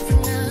be a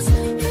different us.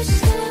 Wish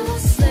that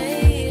was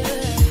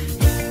later.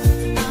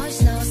 I wish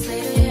that was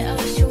later, yeah, I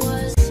wish it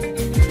was.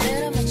 And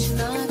I met you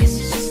now, I guess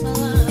it's just my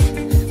luck.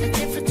 A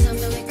different time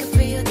that we could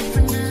be a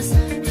different us.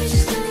 Wish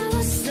that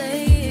was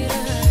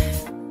later.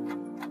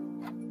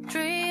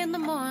 3 in the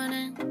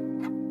morning,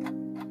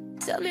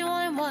 tell me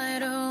why I'm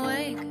wide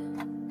awake,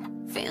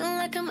 feeling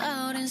like I'm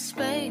out in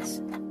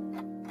space.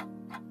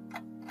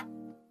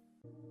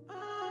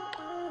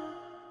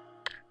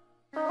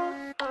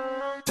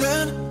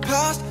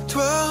 Past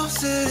 12,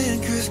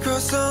 sitting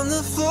crisscross on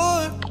the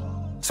floor,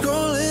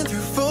 scrolling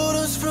through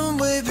photos from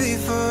way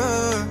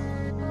before.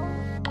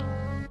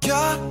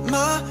 Got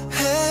my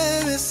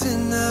head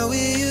missing how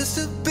we used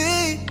to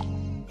be,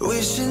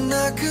 wishing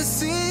I could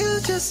see you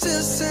just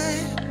to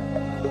say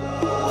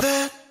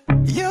that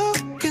you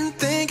can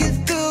think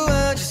it through.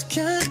 I just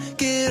can't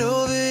get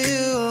over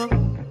you.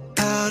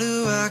 How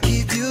do I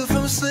keep you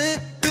from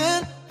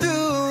slipping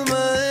through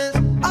my hands?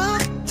 I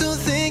don't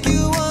think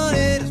you want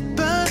it as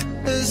bad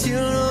as you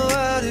know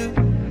I do.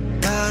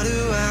 How do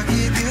I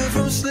keep you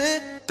from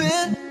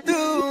slipping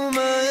through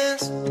my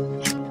hands?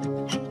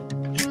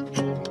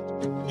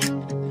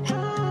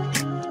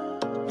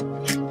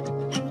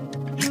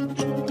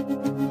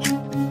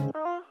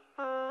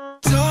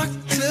 Talk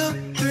till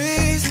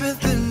 3, spent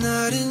the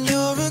night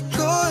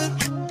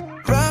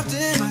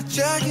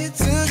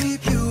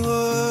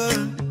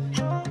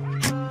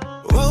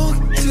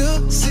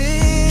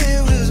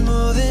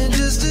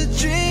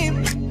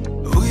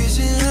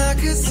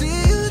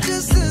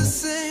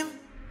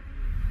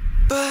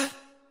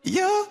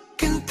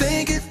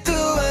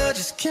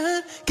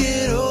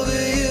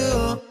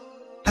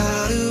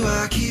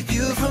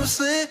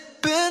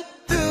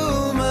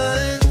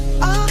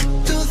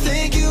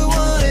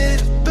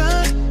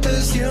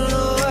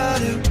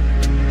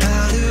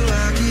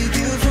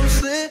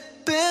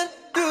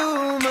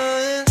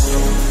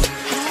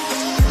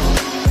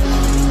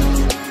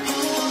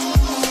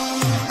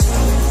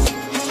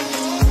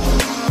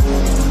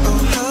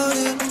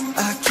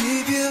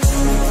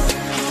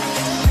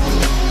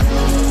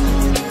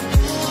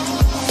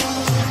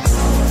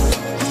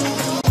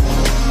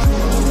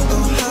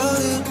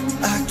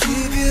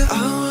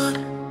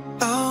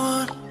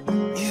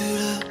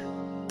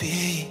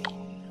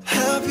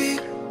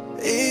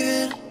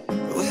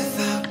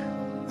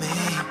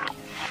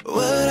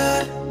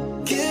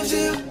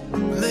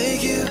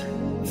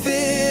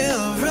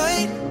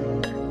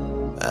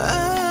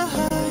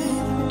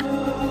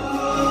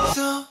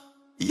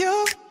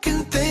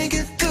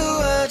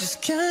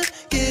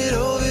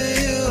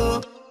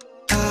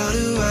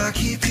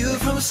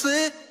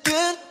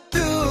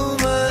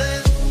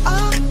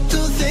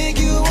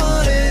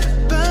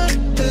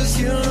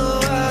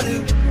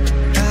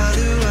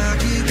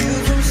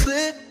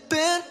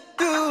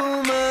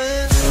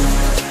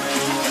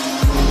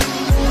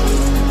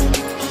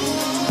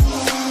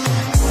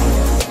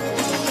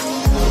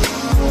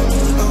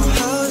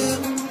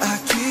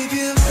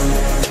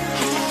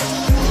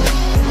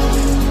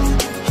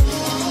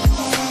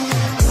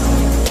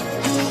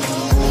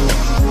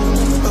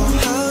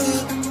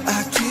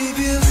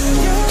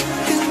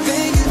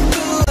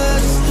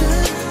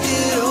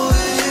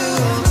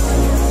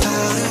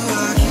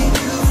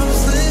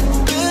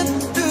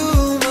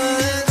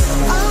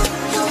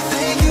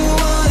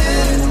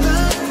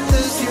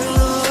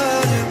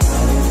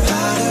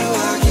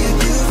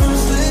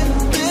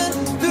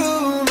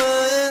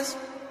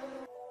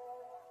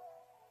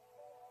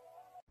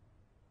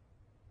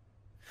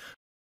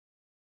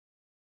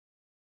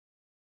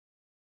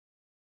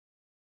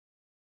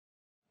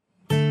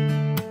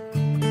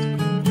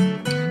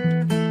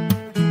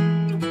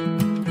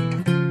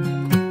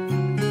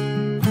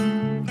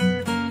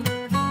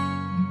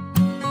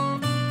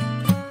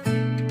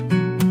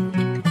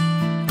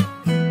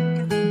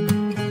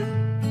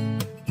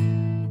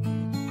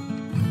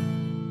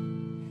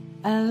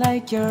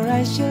like your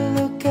eyes, you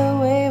look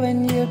away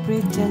when you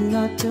pretend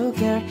not to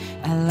care.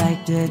 I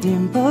like the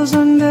dimples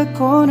on the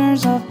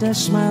corners of the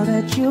smile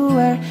that you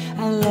wear.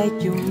 I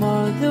like you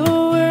more, the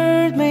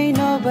world may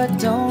know, but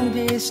don't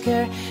be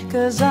scared,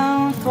 'cause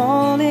I'm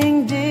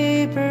falling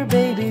deeper,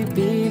 baby,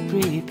 be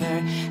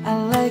prepared. I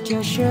like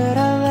your shirt,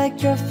 I like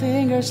your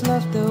fingers,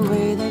 love the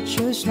way that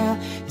you smile.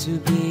 To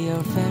be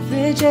your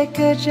favorite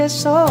jacket just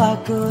so I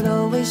could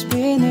always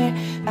be near.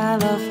 I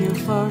love you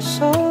for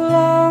so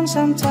long,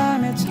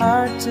 sometimes it's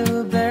hard to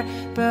bear,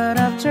 but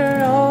after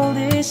all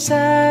this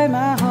time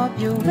I hope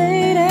you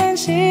wait and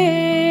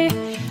see.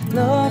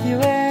 Love you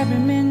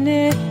every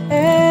minute,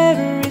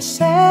 every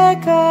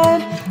second.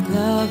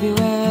 Love you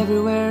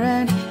everywhere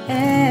and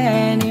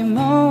any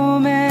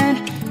moment.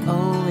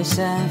 Always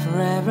and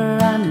forever,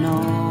 I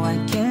know I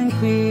can't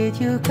quit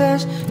you,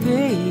 'cause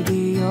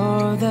baby,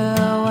 you're the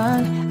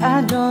one. I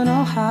don't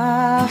know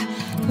how.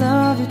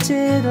 Love you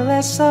till the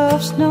last of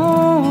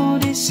snow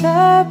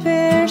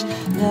disappears.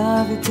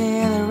 Love you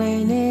till a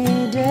rainy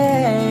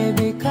day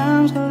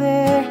becomes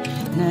clear.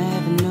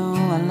 Never knew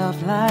a love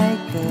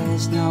like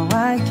this, no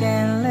I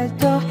can't let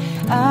go.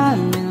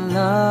 I'm in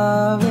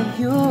love with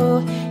you,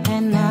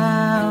 and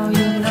now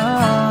you know.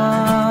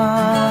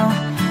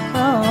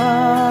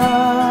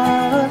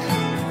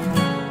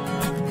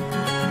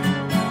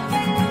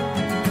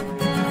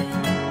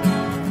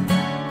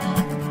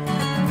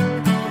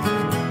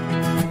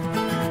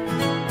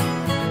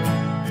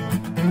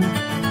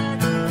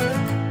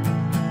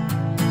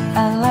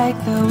 I like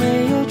the way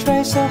you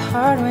try so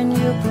hard when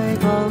you play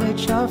ball with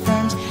your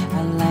friends.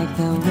 I like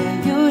the way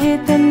you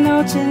hit the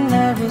notes in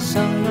every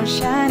song you're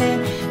shining.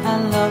 I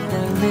love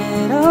the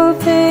little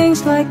things,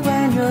 like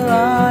when you're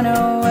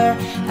unaware,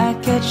 I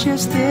catch you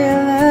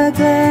steal a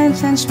glance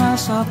and smile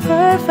so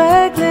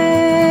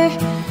perfectly.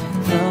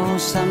 Though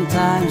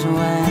sometimes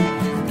when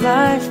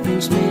life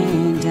brings me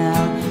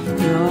down,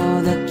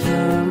 you're the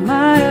cure,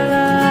 my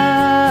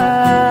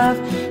love.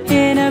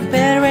 In a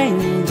bad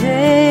rainy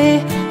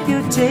day, you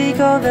take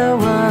all the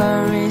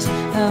worries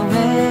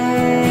away.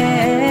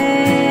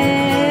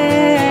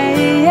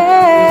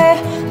 Yeah.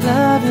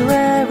 Love you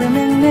every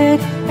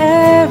minute,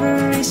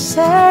 every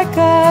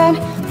second.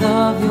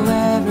 Love you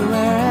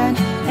everywhere and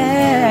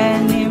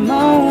any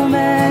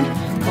moment.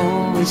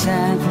 Always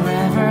and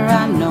forever,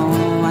 I know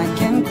I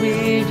can't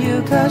quit you,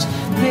 'cause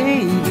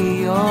baby,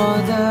 you're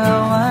the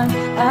one.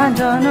 I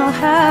don't know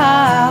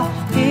how.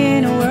 In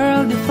a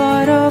world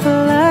devoid of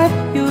light,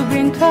 you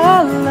bring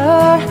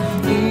color.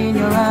 In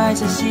your eyes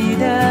I see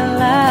the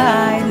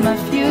light, my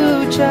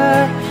future.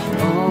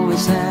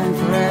 Always and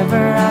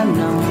forever, I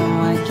know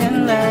I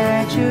can't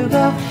let you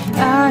go.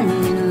 I'm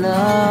in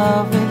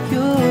love with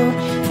you,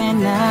 and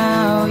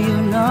now you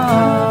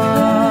know.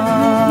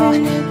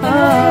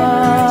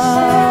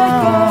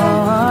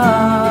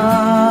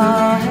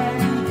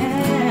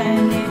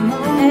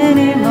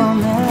 Any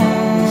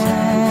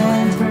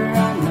moment,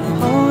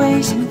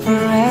 always and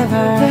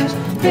forever.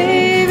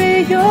 Baby,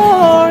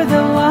 you're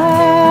the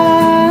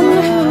one.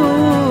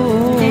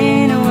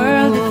 In a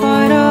world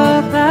devoid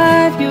of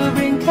light, you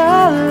bring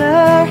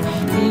color.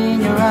 In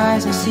your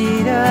eyes I see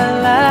the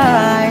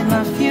light,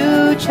 my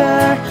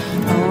future.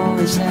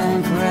 Always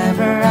and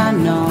forever, I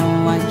know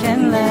I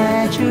can't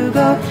let you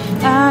go.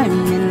 I'm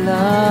in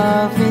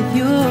love with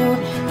you,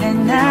 and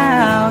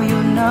now you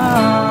know.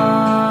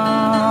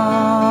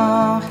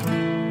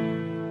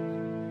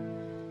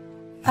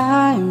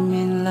 I'm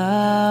in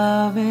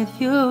love with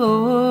you,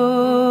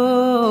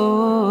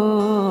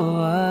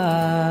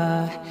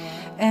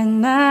 and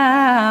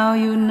now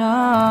you know.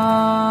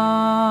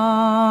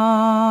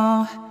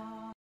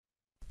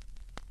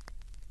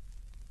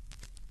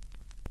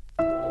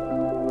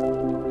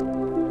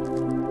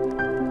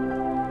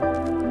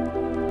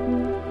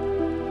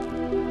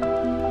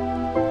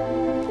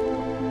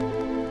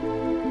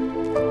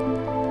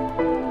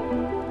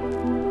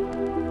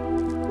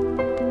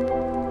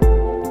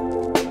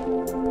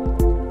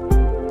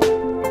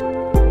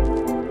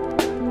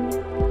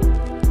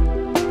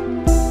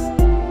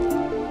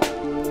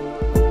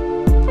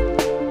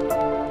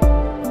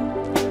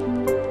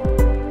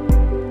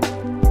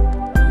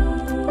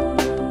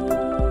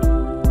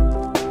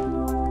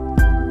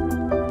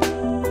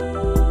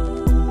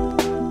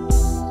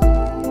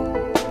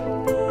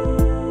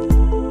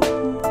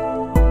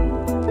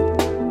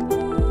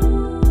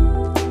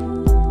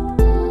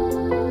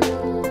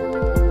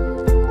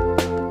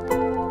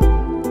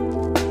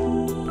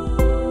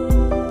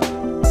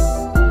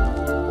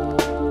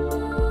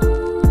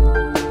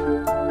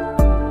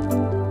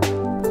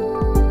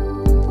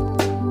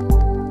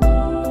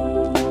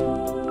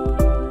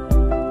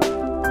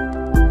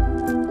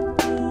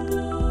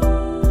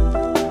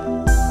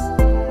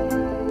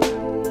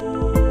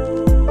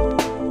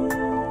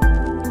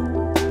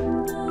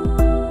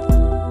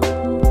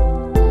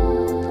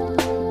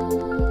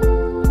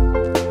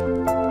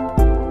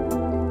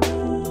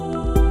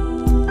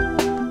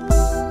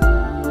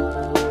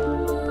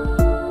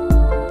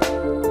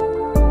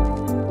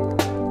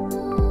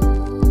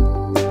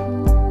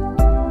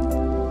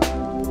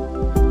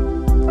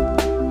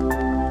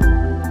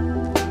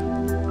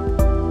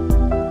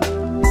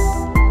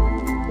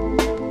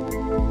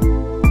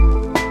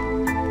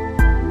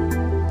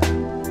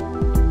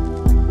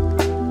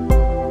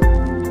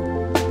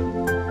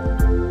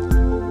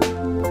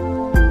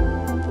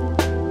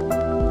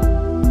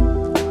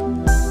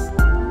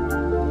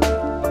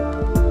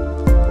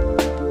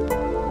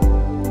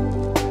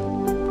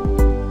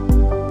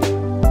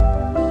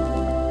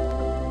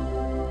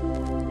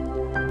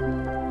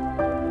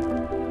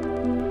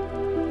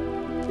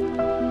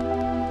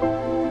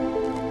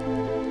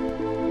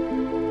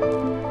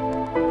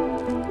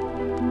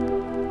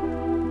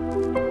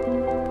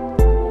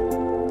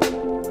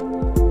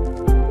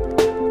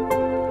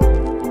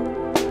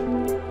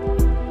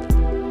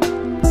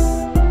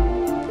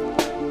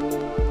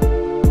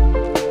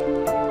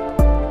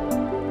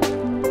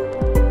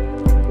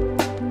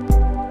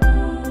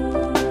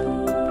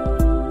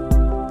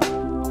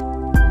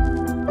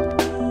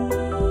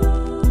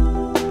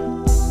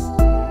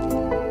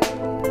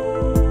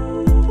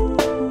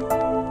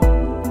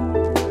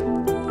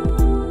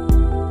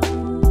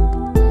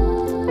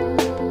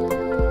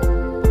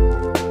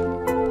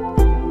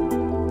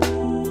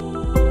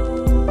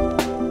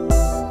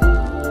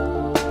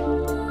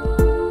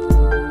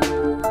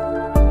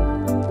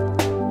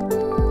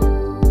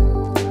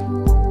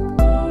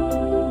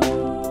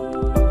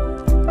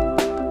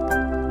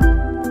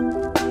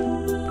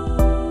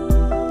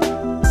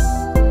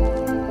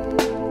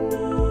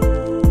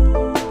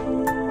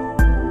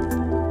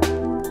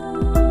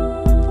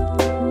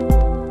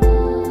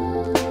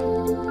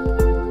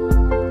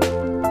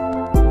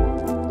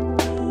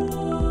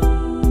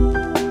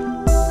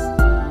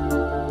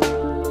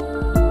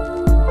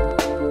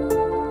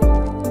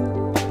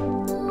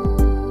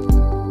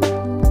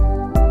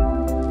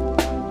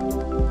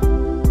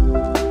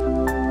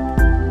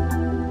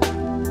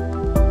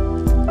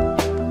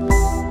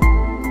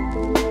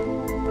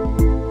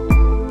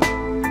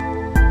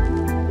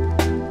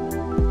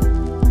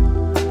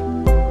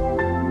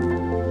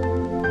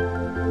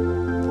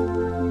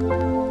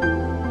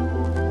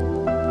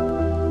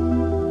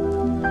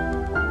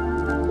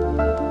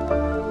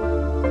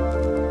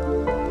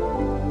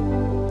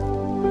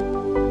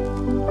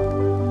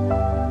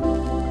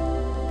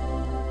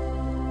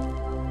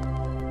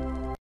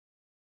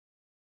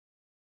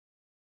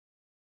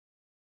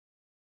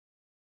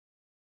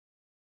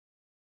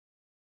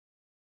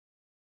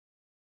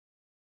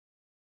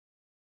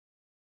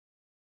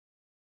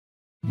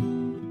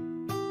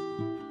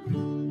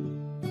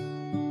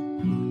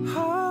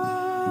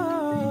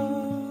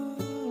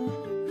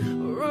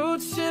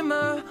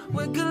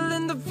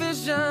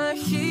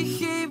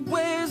 heat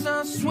waves,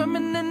 I'm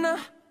swimming in the.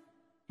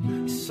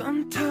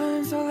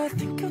 Sometimes all I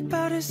think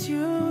about is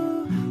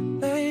you.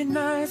 Late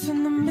nights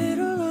in the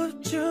middle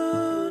of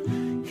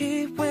June.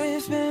 Heat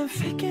waves been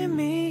faking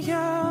me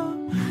out.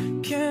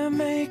 Can't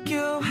make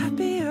you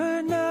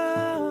happier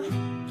now.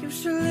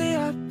 Usually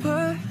I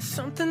put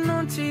something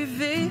on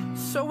TV,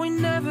 so we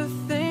never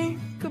think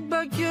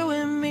about you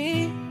and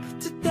me.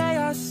 But today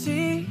I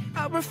see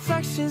our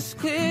reflections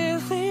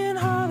clearly in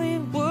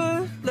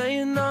Hollywood,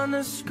 laying on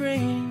the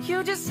screen.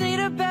 You just need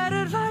a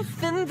better life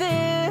than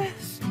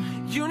this.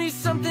 You need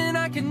something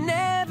I can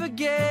never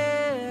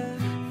get.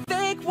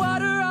 Fake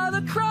water all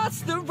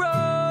across the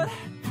road.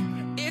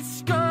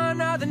 It's gone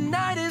now, the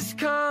night has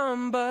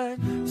come. But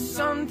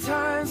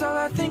sometimes all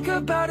I think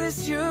about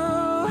is you.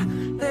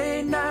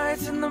 Late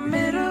nights in the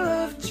middle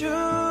of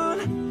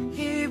June.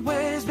 Heat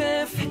waves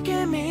been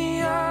faking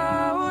me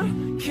out.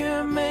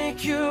 Can't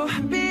make you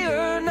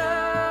happier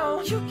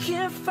now. You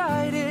can't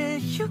fight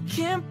it, you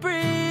can't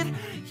breathe.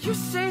 You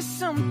say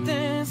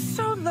something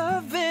so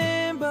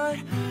loving, but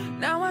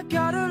now I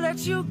gotta let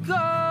you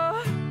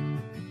go.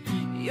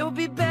 You'll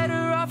be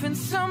better off in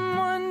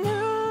someone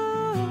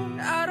new.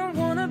 I don't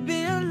wanna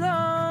be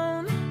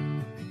alone.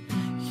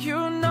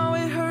 You know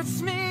it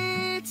hurts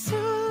me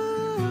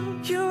too.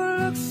 You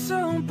look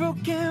so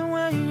broken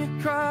when you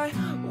cry.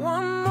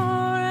 One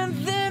more and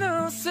then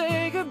I'll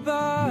say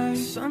goodbye.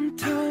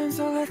 Sometimes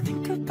all I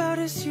think about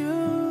is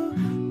you.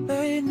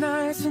 Late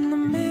nights in the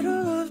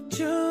middle of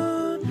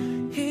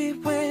June.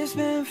 Heat waves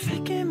been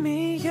faking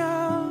me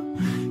out.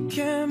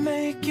 Can't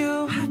make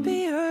you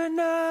happier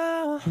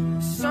now.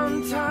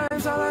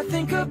 Sometimes all I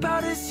think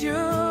about is you.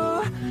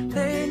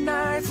 Late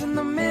nights in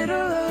the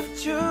middle of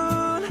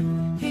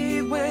June.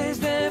 Heat waves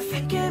been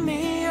faking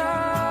me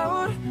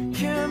out.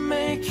 Can't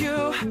make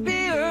you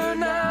happier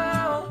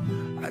now.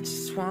 I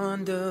just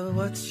wonder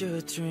what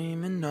you're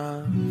dreaming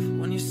of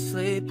when you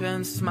sleep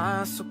and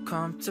smile so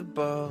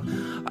comfortable.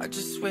 I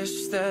just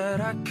wish that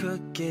I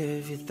could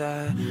give you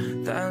that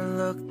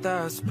look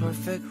that's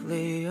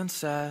perfectly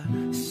unsaid.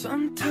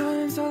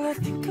 Sometimes all I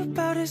think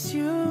about is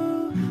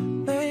you.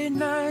 Late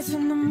nights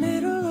in the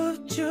middle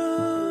of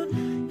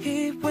June.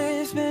 Heat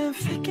waves been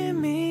faking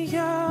me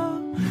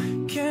out.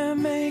 Can't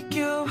make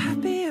you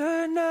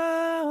happier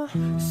now.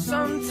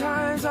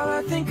 Sometimes all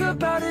I think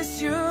about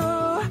is you.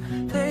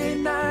 Late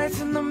nights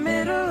in the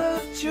middle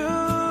of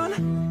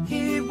June.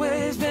 Heat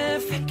waves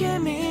been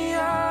faking me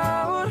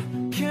out.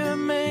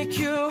 Can't make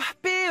you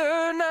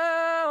happier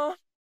now.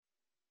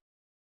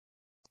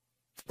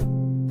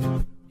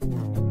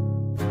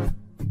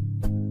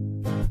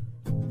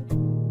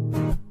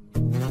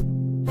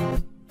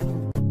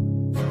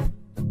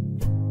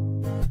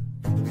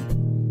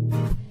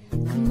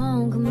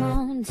 Come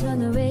on, turn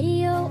the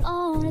radio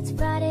on. It's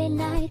Friday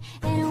night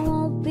and it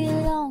won't be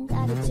long.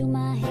 Gotta do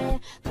my hair,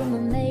 put my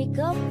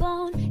makeup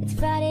on. It's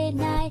Friday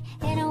night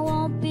and it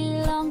won't be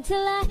long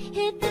till I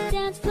hit the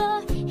dance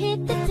floor,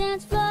 hit the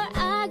dance floor.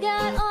 I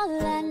got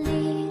all I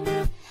need.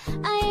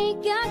 I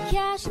ain't got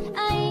cash,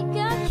 I ain't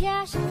got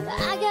cash, but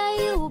I got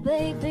you,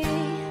 baby.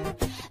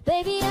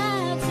 Baby,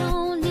 I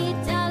don't need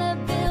dollar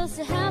bills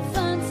to have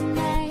fun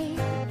tonight.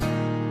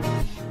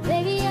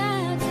 Baby,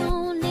 I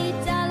don't need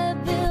dollar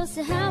bills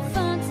to have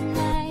fun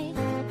tonight.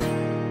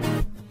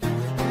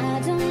 I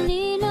don't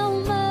need no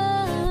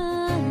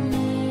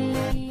money,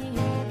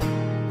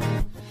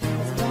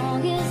 as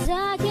long as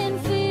I can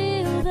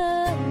feel the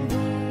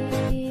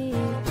beat.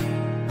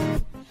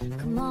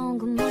 Come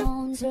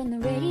on, turn the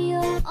radio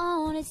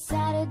on. It's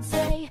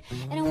Saturday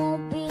and it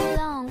won't be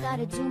long.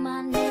 Gotta do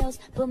my nails,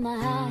 put my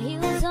high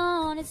heels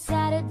on. It's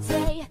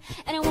Saturday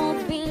and it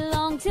won't be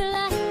long till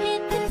I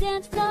hit the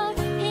dance floor,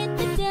 hit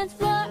the dance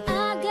floor.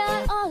 I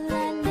got all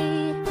I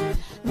need.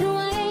 No,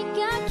 I ain't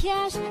got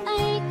cash, I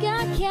ain't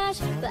got cash,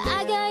 but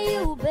I got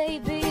you,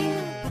 baby.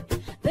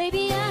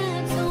 Baby, I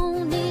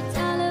don't need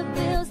dollar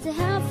bills to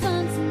have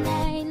fun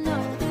tonight, no.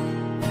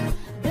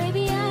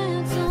 Baby,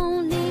 I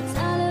don't need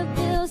dollar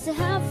bills to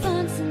have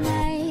fun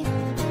tonight.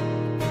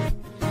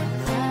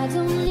 I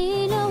don't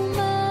need no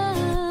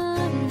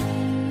money,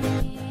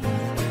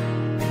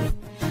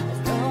 as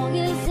long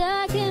as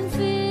I can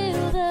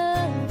feel the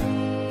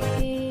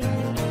beat.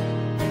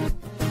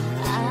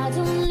 I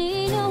don't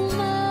need no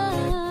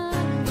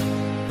money,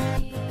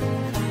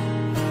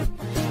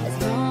 as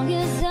long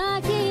as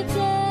I keep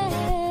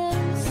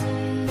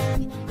dancing,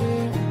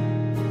 yeah.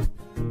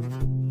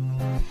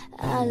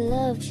 I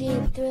love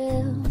cheap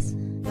thrills,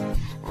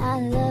 I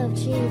love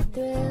cheap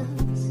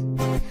thrills,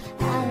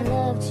 I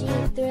love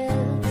cheap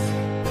thrills,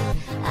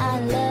 I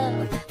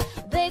love.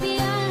 Baby,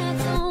 I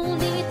don't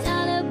need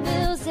dollar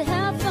bills to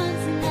have fun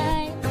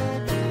tonight.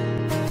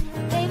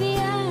 Baby,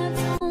 I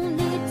don't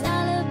need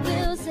dollar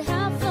bills to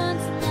have fun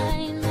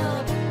tonight, no.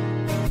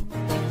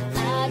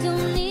 I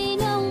don't need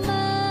no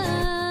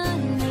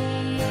money,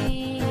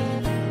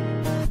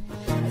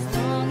 as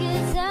long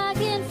as I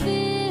can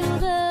feel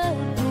the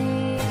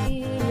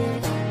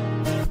beat.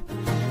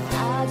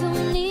 I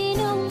don't need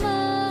no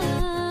money,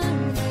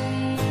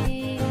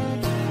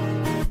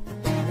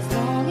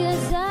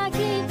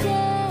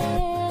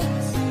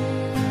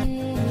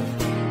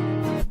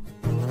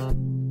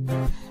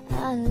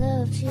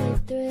 love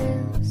cheap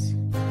thrills.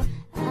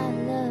 I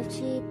love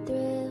cheap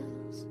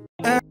thrills.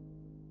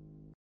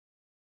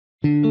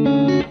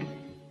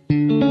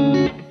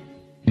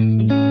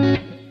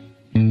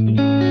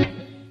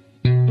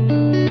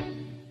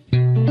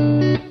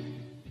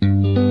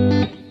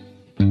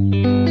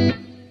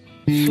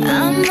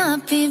 I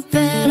might be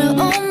better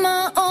on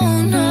my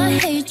own. I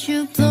hate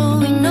you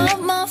blowing up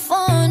my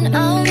phone.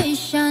 I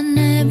wish I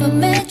never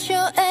met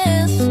your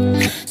ass.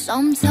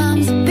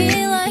 Sometimes it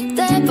be like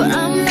that, but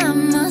I'm not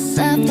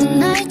myself the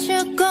night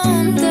you're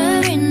gone.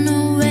 There ain't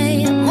no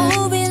way I'm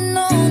moving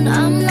on.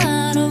 I'm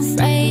not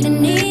afraid, I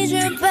need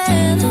your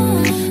bed.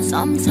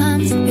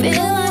 Sometimes it be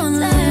like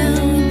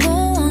that. We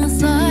both wanna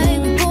fight,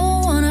 we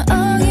both wanna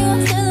argue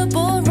until the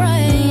boat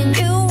right.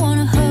 You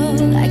wanna hug,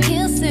 I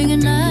can't say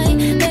goodnight.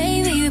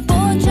 Baby, we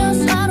both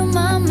just out of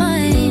my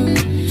mind.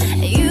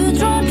 You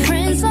draw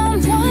prints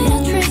on white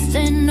and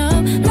twisting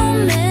up. My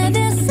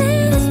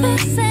medicine is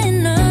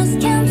fixing us.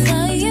 Can't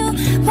tell you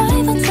why,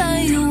 if I tell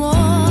you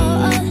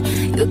what.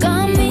 You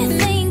got me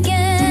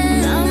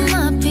thinking I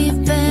might be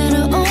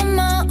better on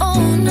my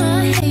own.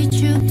 I hate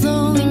you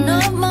blowing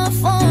up my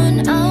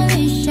phone. I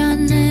wish I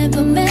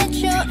never met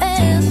your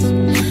ass.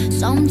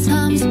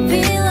 Sometimes it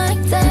be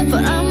like that,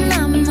 but I'm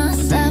not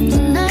myself the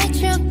night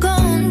you're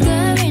gone.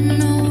 There ain't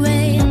no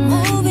way I'm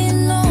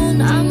moving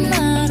alone. I'm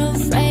not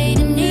afraid,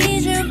 I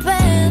need your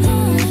bed.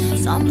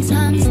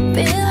 Sometimes it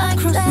be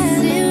like that.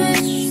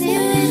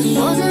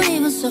 Wasn't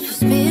even supposed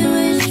to be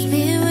rich,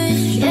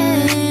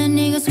 yeah.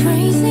 Niggas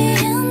crazy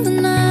in the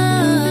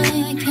night.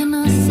 I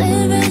cannot say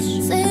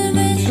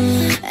rich,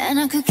 and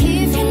I could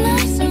keep you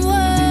nice and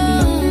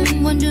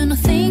warm when you're not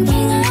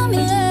thinking I'm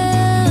in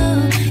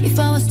love. If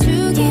I was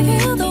to give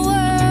you the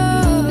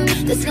world,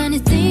 there's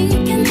anything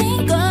you can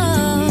think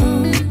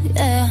of,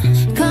 yeah.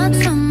 Got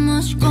so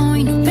much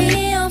going to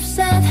be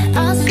upset.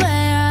 I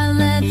swear I'll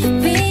let you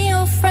be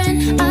your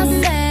friend. I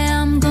say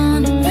I'm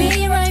gonna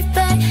be right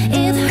back.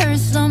 It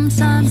hurts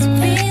sometimes to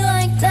be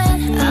like that.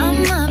 I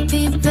might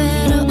be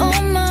better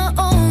on my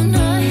own.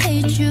 I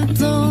hate you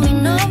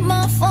blowing up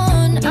my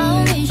phone.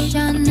 I wish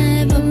I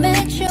never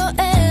met your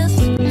ass.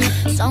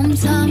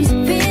 Sometimes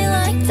it be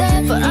like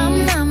that, but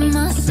I'm not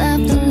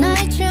myself the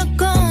night you're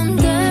gone.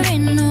 There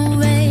ain't no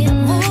way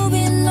I'm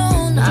moving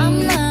alone.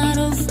 I'm not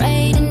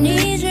afraid, I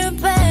need your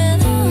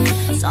bed.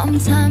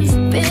 Sometimes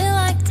it be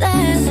like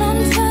that.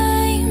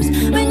 Sometimes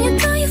when you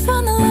thought you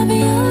found the love of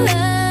your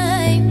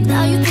life,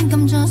 now you think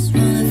I'm just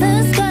one of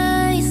those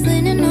guys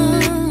leaning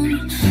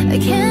on. I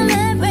can't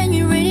let when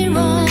you're really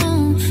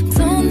wrong.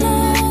 Don't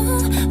know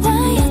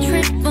why I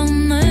trip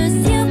on us.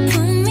 You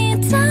put me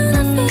down,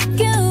 I pick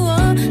you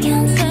up.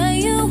 Can't tell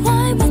you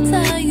why, but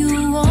tell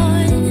you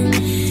what.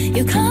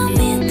 You got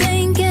me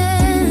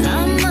thinking I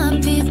might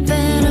be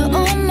better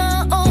on my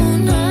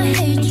own. I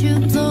hate you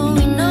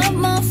blowing up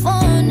my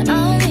phone.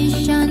 I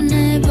wish I never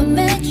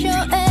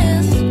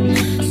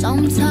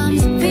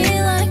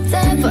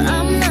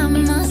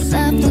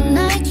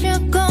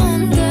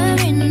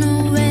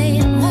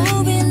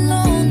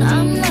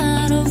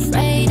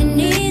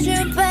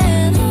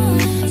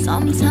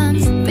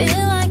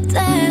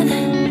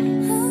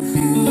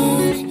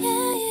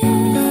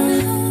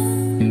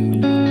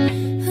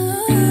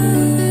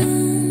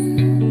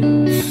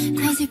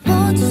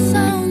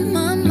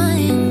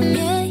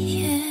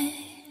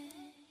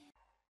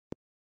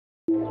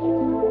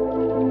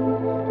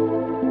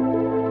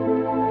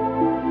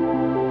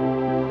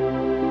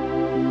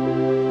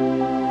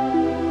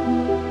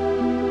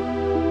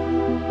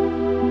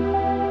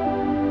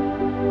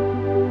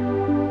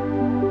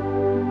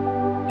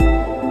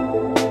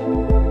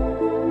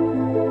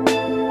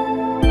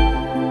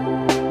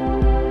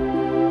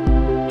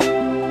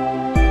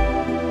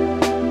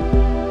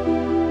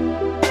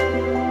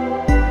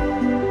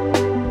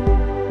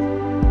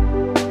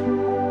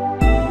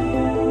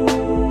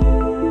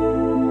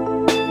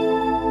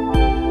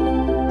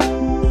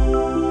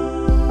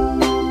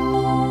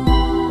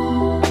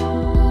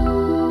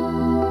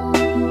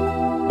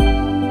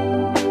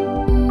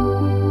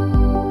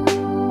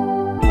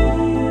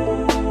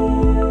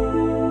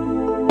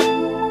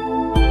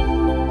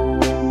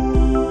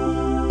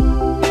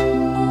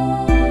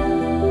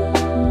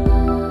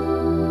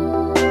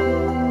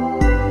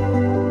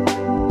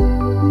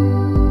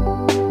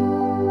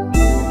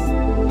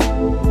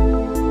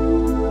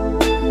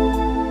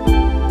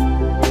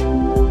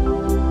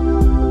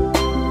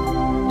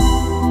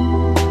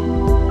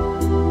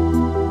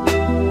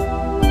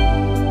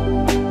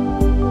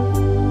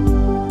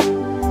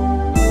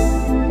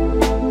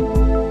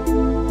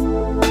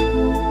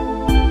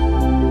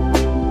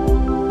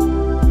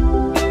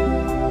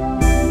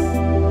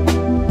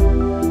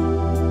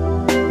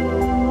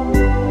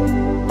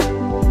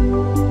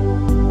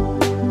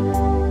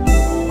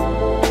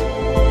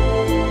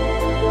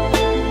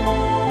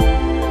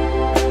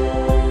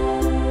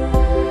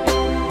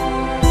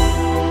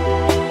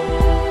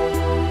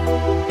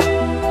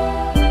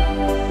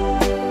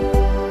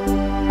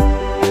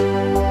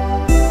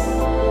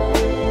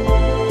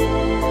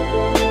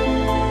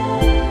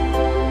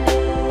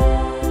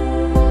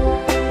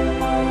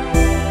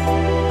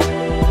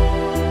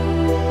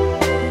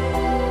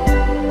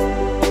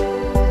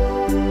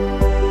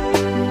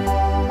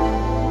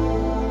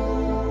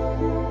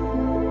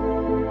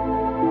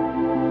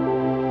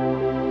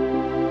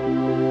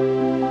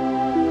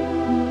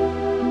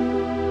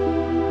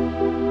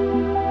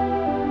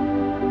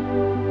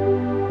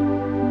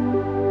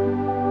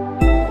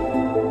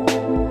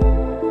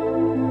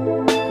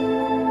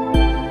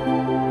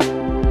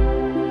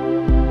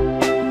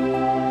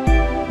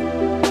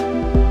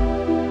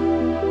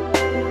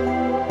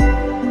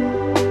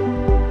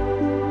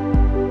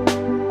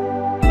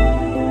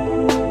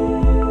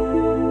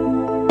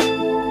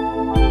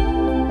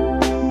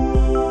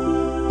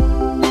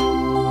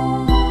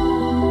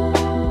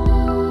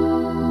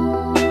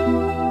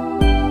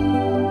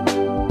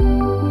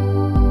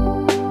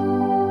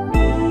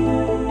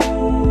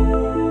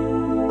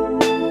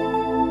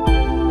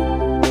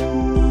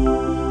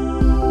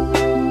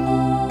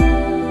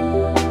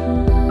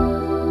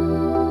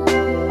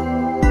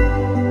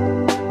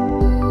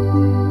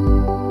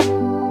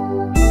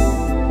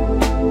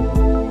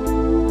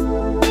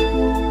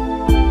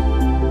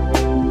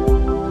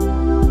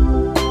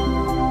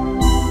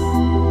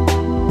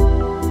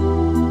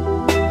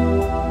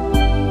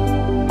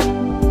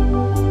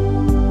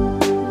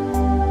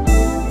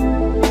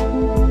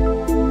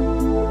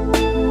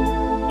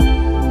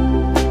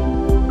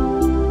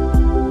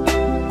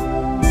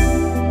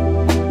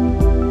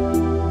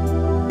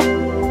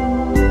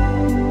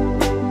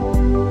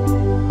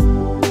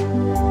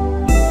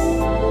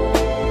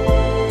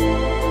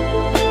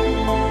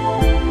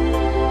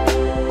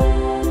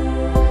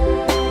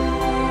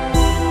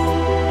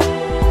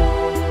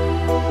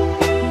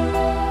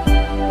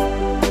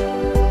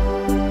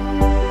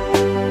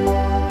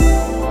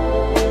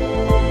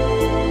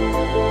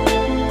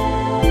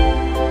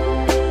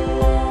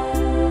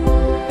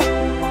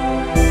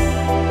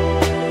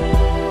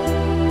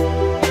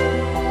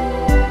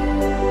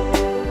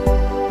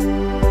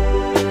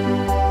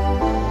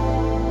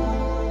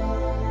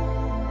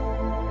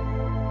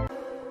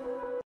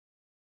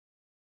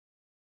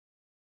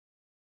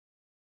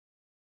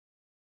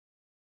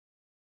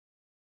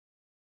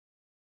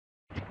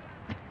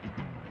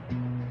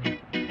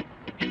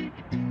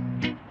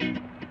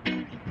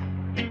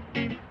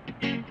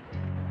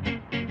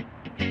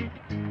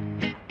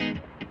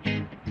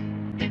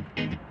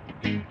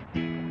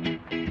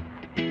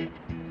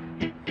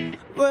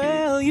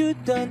you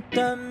done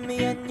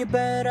me and you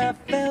bet I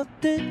felt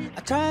it.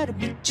 I tried to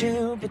be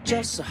chill, but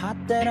you're so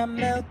hot that I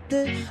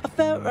melted. I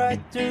fell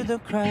right through the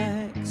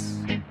cracks.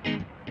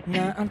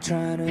 Now I'm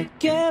trying to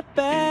get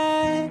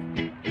back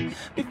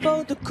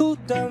before the cool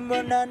down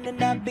run out,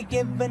 and I'll be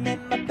giving it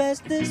my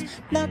bestest.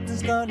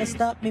 Nothing's gonna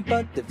stop me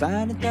but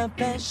divine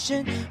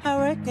intervention. I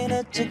reckon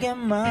it's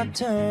again my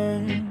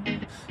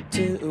turn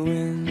to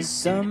win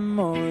some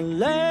or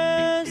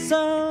learn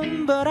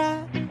some, but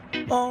I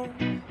won't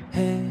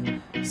hesitate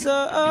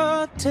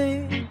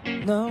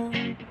no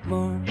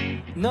more,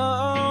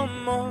 no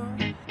more.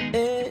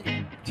 It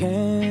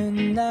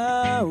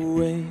cannot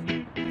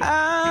wait.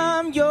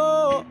 I'm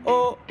yours.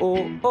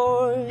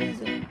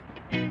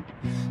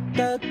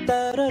 Da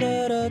da da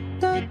da da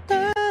da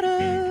da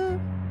da.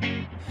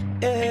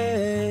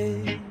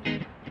 Hey.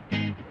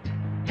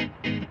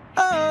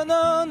 Oh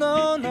no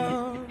no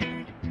no.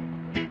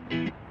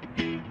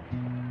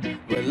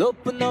 Well,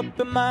 open up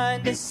your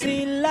mind and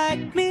see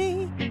like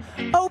me.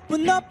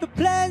 Open up your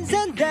plans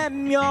and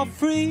damn, you're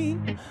free.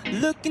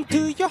 Look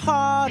into your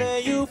heart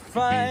and you'll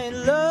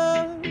find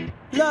love,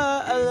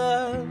 love,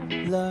 love,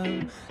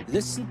 love.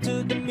 Listen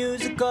to the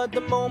music of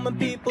the moment,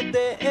 people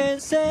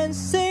dance and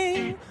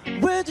sing.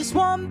 We're just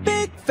one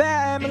big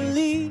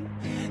family.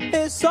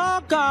 It's our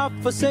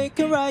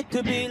God-forsaken right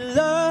to be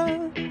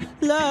loved,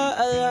 love,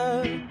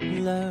 love,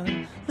 love,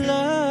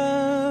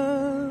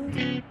 love.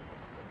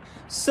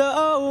 So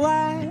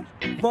I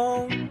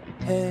won't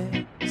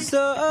hesitate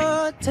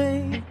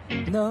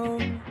no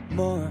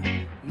more,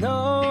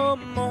 no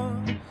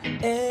more.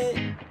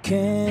 It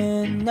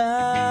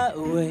cannot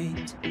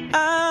wait.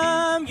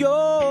 I'm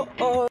yours.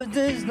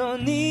 There's no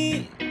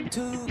need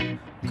to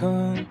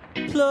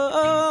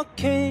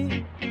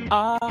complicate.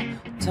 Our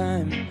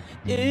time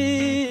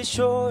is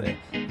short.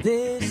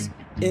 This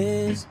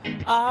is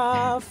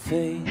our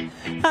fate.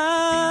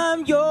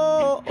 I'm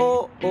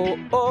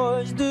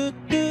yours. Do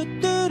do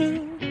do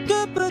do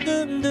do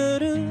do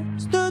do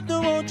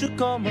do. Won't you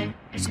come on?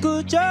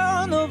 Scoot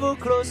on over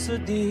closer,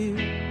 dear,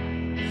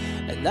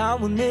 and I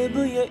will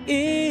nibble your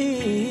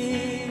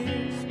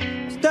ears.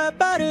 Stop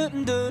by do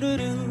do do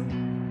do.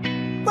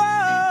 Whoa,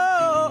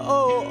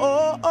 oh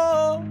oh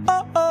oh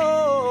oh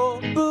oh.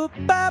 Boop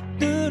bop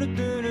do do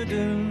do do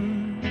do.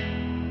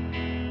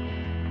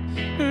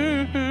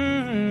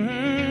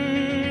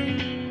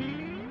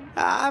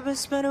 I've been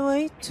spending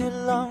way too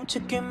long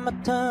checking my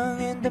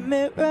tongue in the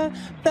mirror,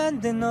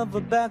 bending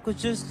over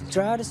backwards just to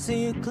try to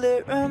see it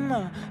clearer.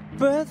 My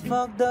breath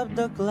fogged up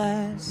the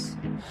glass,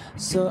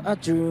 so I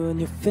drew in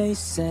your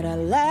face and I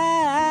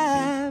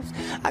laughed.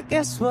 I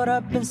guess what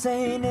I've been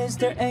saying is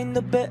there ain't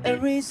no better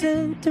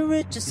reason to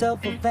rid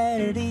yourself of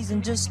vanities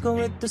and just go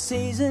with the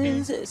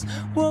seasons. It's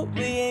what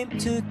we aim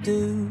to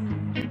do.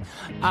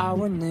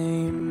 Our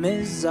name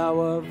is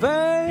our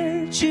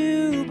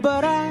virtue,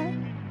 but I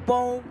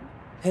won't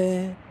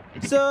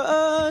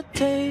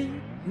hesitate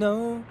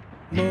no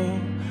more,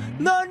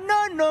 no,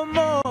 no, no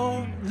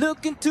more.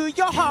 Look into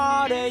your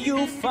heart and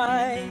you'll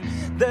find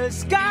the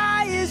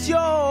sky is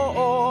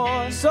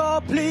yours.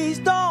 So please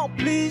don't,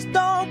 please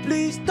don't,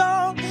 please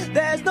don't.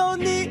 There's no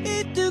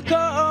need to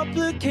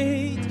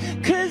complicate,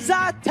 'cause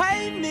our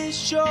time is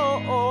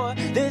short.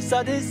 This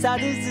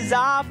is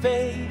our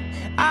fate.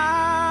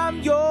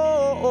 I'm yours.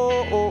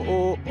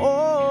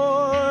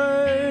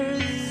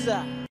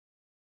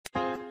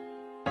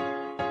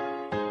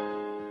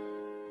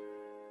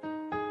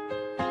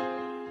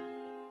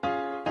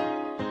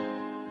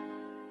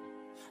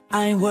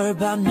 I ain't worried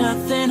about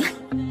nothing,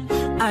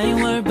 I ain't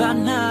worried about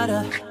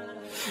nada.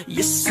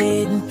 You're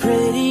sitting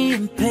pretty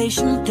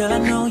impatient, girl, I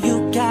know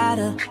you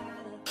gotta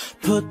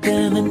put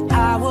them in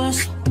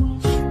hours,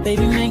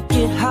 baby, make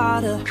it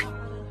harder.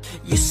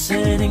 You're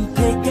sending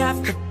pic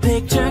after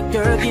picture,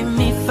 girl, give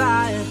me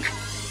fire.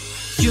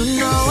 You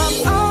know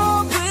I'm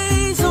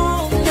always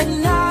on the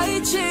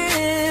night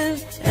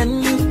shift,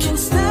 and you can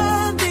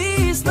stand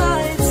these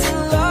nights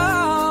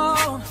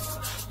alone.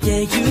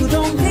 Yeah, you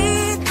don't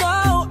need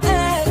no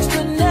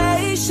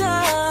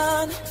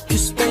explanation,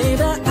 'cause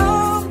baby,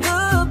 I'm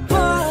the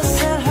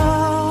boss at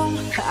home.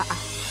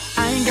 I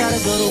ain't gotta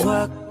go to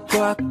work,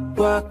 work,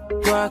 work,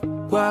 work,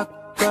 work,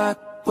 work,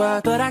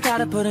 work, but I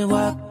gotta put in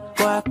work,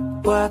 work,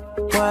 work,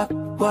 work,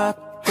 work,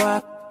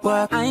 work,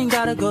 work. I ain't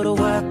gotta go to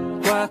work,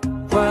 work,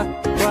 work,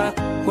 work,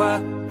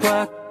 work,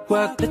 work,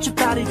 work. Let your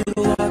body do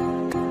the work,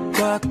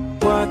 work,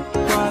 work,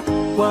 work,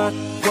 work,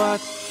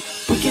 work.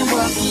 We can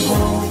work from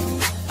home,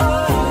 oh,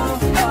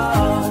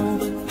 oh.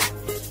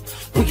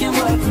 We can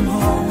work from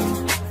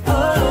home,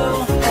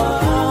 oh,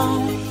 oh.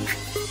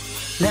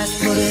 Let's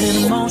put it in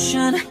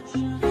motion,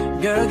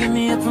 girl, give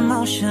me a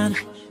promotion.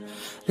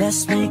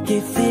 Let's make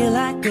it feel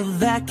like a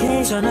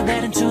vacation, turn a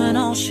bed into an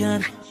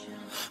ocean.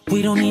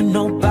 We don't need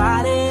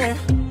nobody,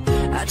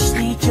 I just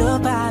need your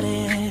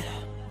body.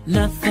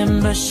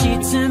 Nothing but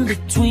sheets in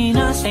between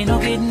us, ain't no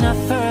getting up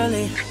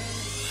early.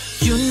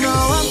 You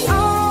know I'm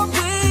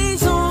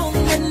always on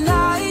the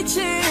night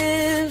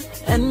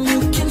shift, and you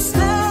can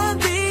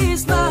stand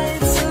these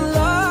nights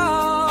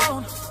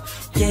alone.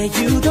 Yeah,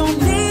 you don't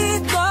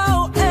need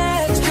no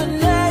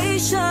explanation.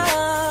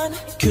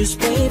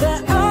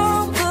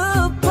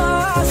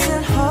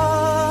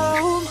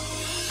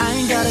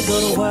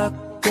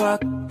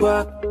 work,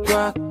 work,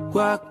 work,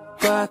 work,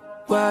 work,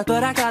 work.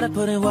 But I gotta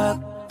put in work,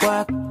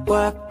 work,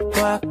 work,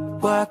 work,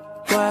 work,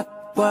 work,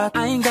 work.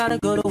 I ain't gotta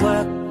go to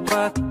work,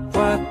 work,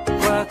 work,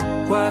 work,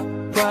 work,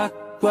 work,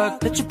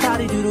 work. Let your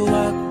body do the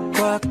work,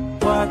 work,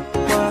 work,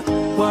 work,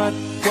 work,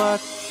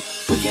 work.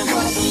 We can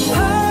work from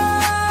home.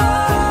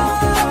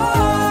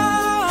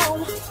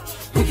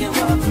 We can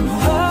work from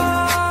home.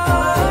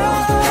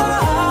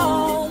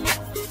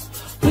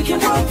 We can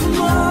work from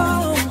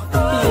home.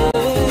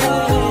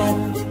 Yeah.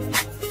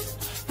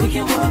 We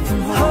can work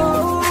from home.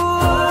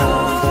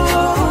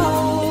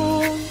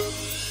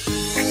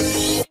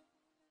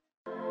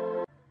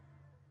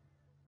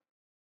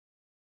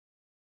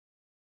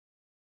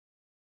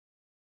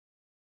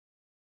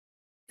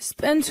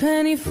 Spend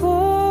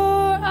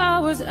 24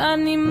 hours, I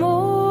need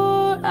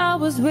more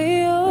hours with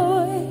you.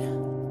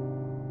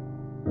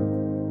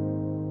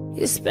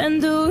 You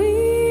spend the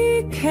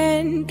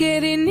weekend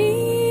getting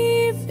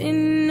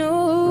even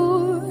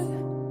more.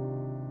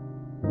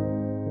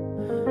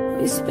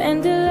 We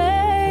spend the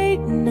late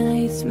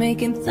nights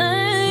making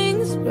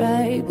things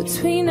right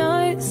between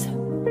us.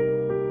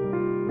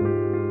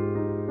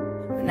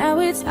 Now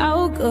it's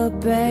all good,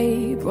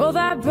 babe. Roll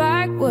that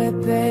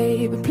backward,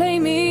 babe, and play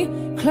me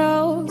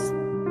close.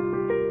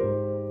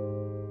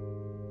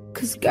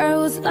 Cause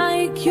girls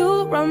like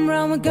you run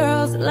around with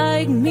girls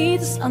like me.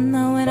 The sun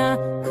now when I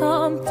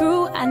come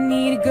through, I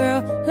need a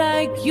girl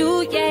like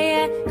you, yeah,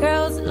 yeah.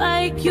 Girls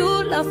like you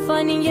love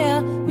fun, and yeah,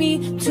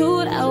 me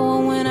too. That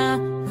one when I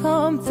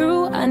come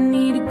through, I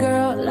need a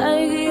girl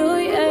like you,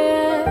 yeah,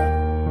 yeah.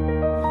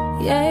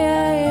 Yeah,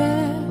 yeah,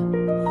 yeah.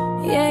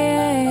 Yeah,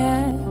 yeah,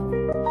 yeah.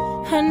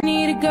 I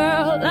need a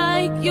girl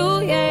like you,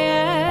 yeah,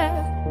 yeah.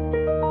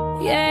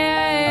 Yeah,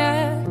 yeah,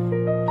 yeah.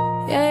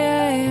 Yeah,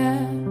 yeah, yeah.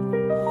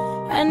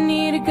 I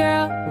need a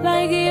girl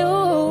like you.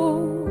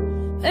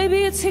 Maybe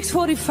it's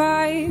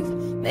 6:45.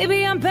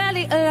 Maybe I'm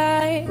barely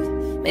alive.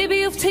 Maybe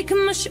you've taken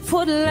my shit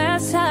for the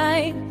last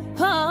time.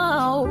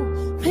 Oh,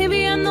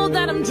 maybe I know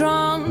that I'm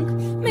drunk.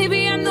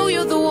 Maybe I know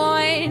you're the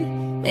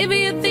one. Maybe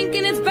you're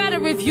thinking it's better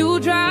if you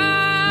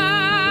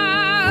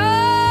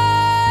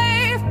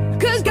drive.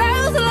 Cause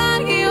girls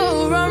like you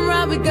run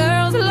around with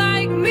girls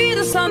like me.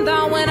 The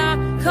sundown when I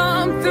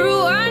come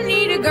through, I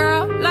need a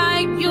girl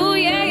like you,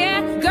 yeah, yeah.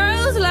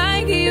 Girls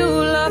like you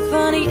love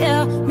funny,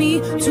 yeah, me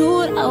too.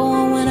 I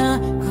want when I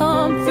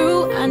come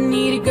through, I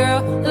need a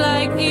girl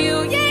like you,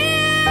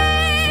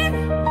 yeah,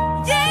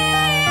 yeah,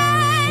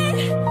 yeah,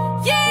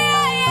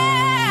 yeah,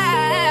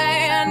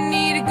 yeah. I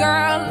need a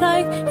girl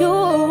like you,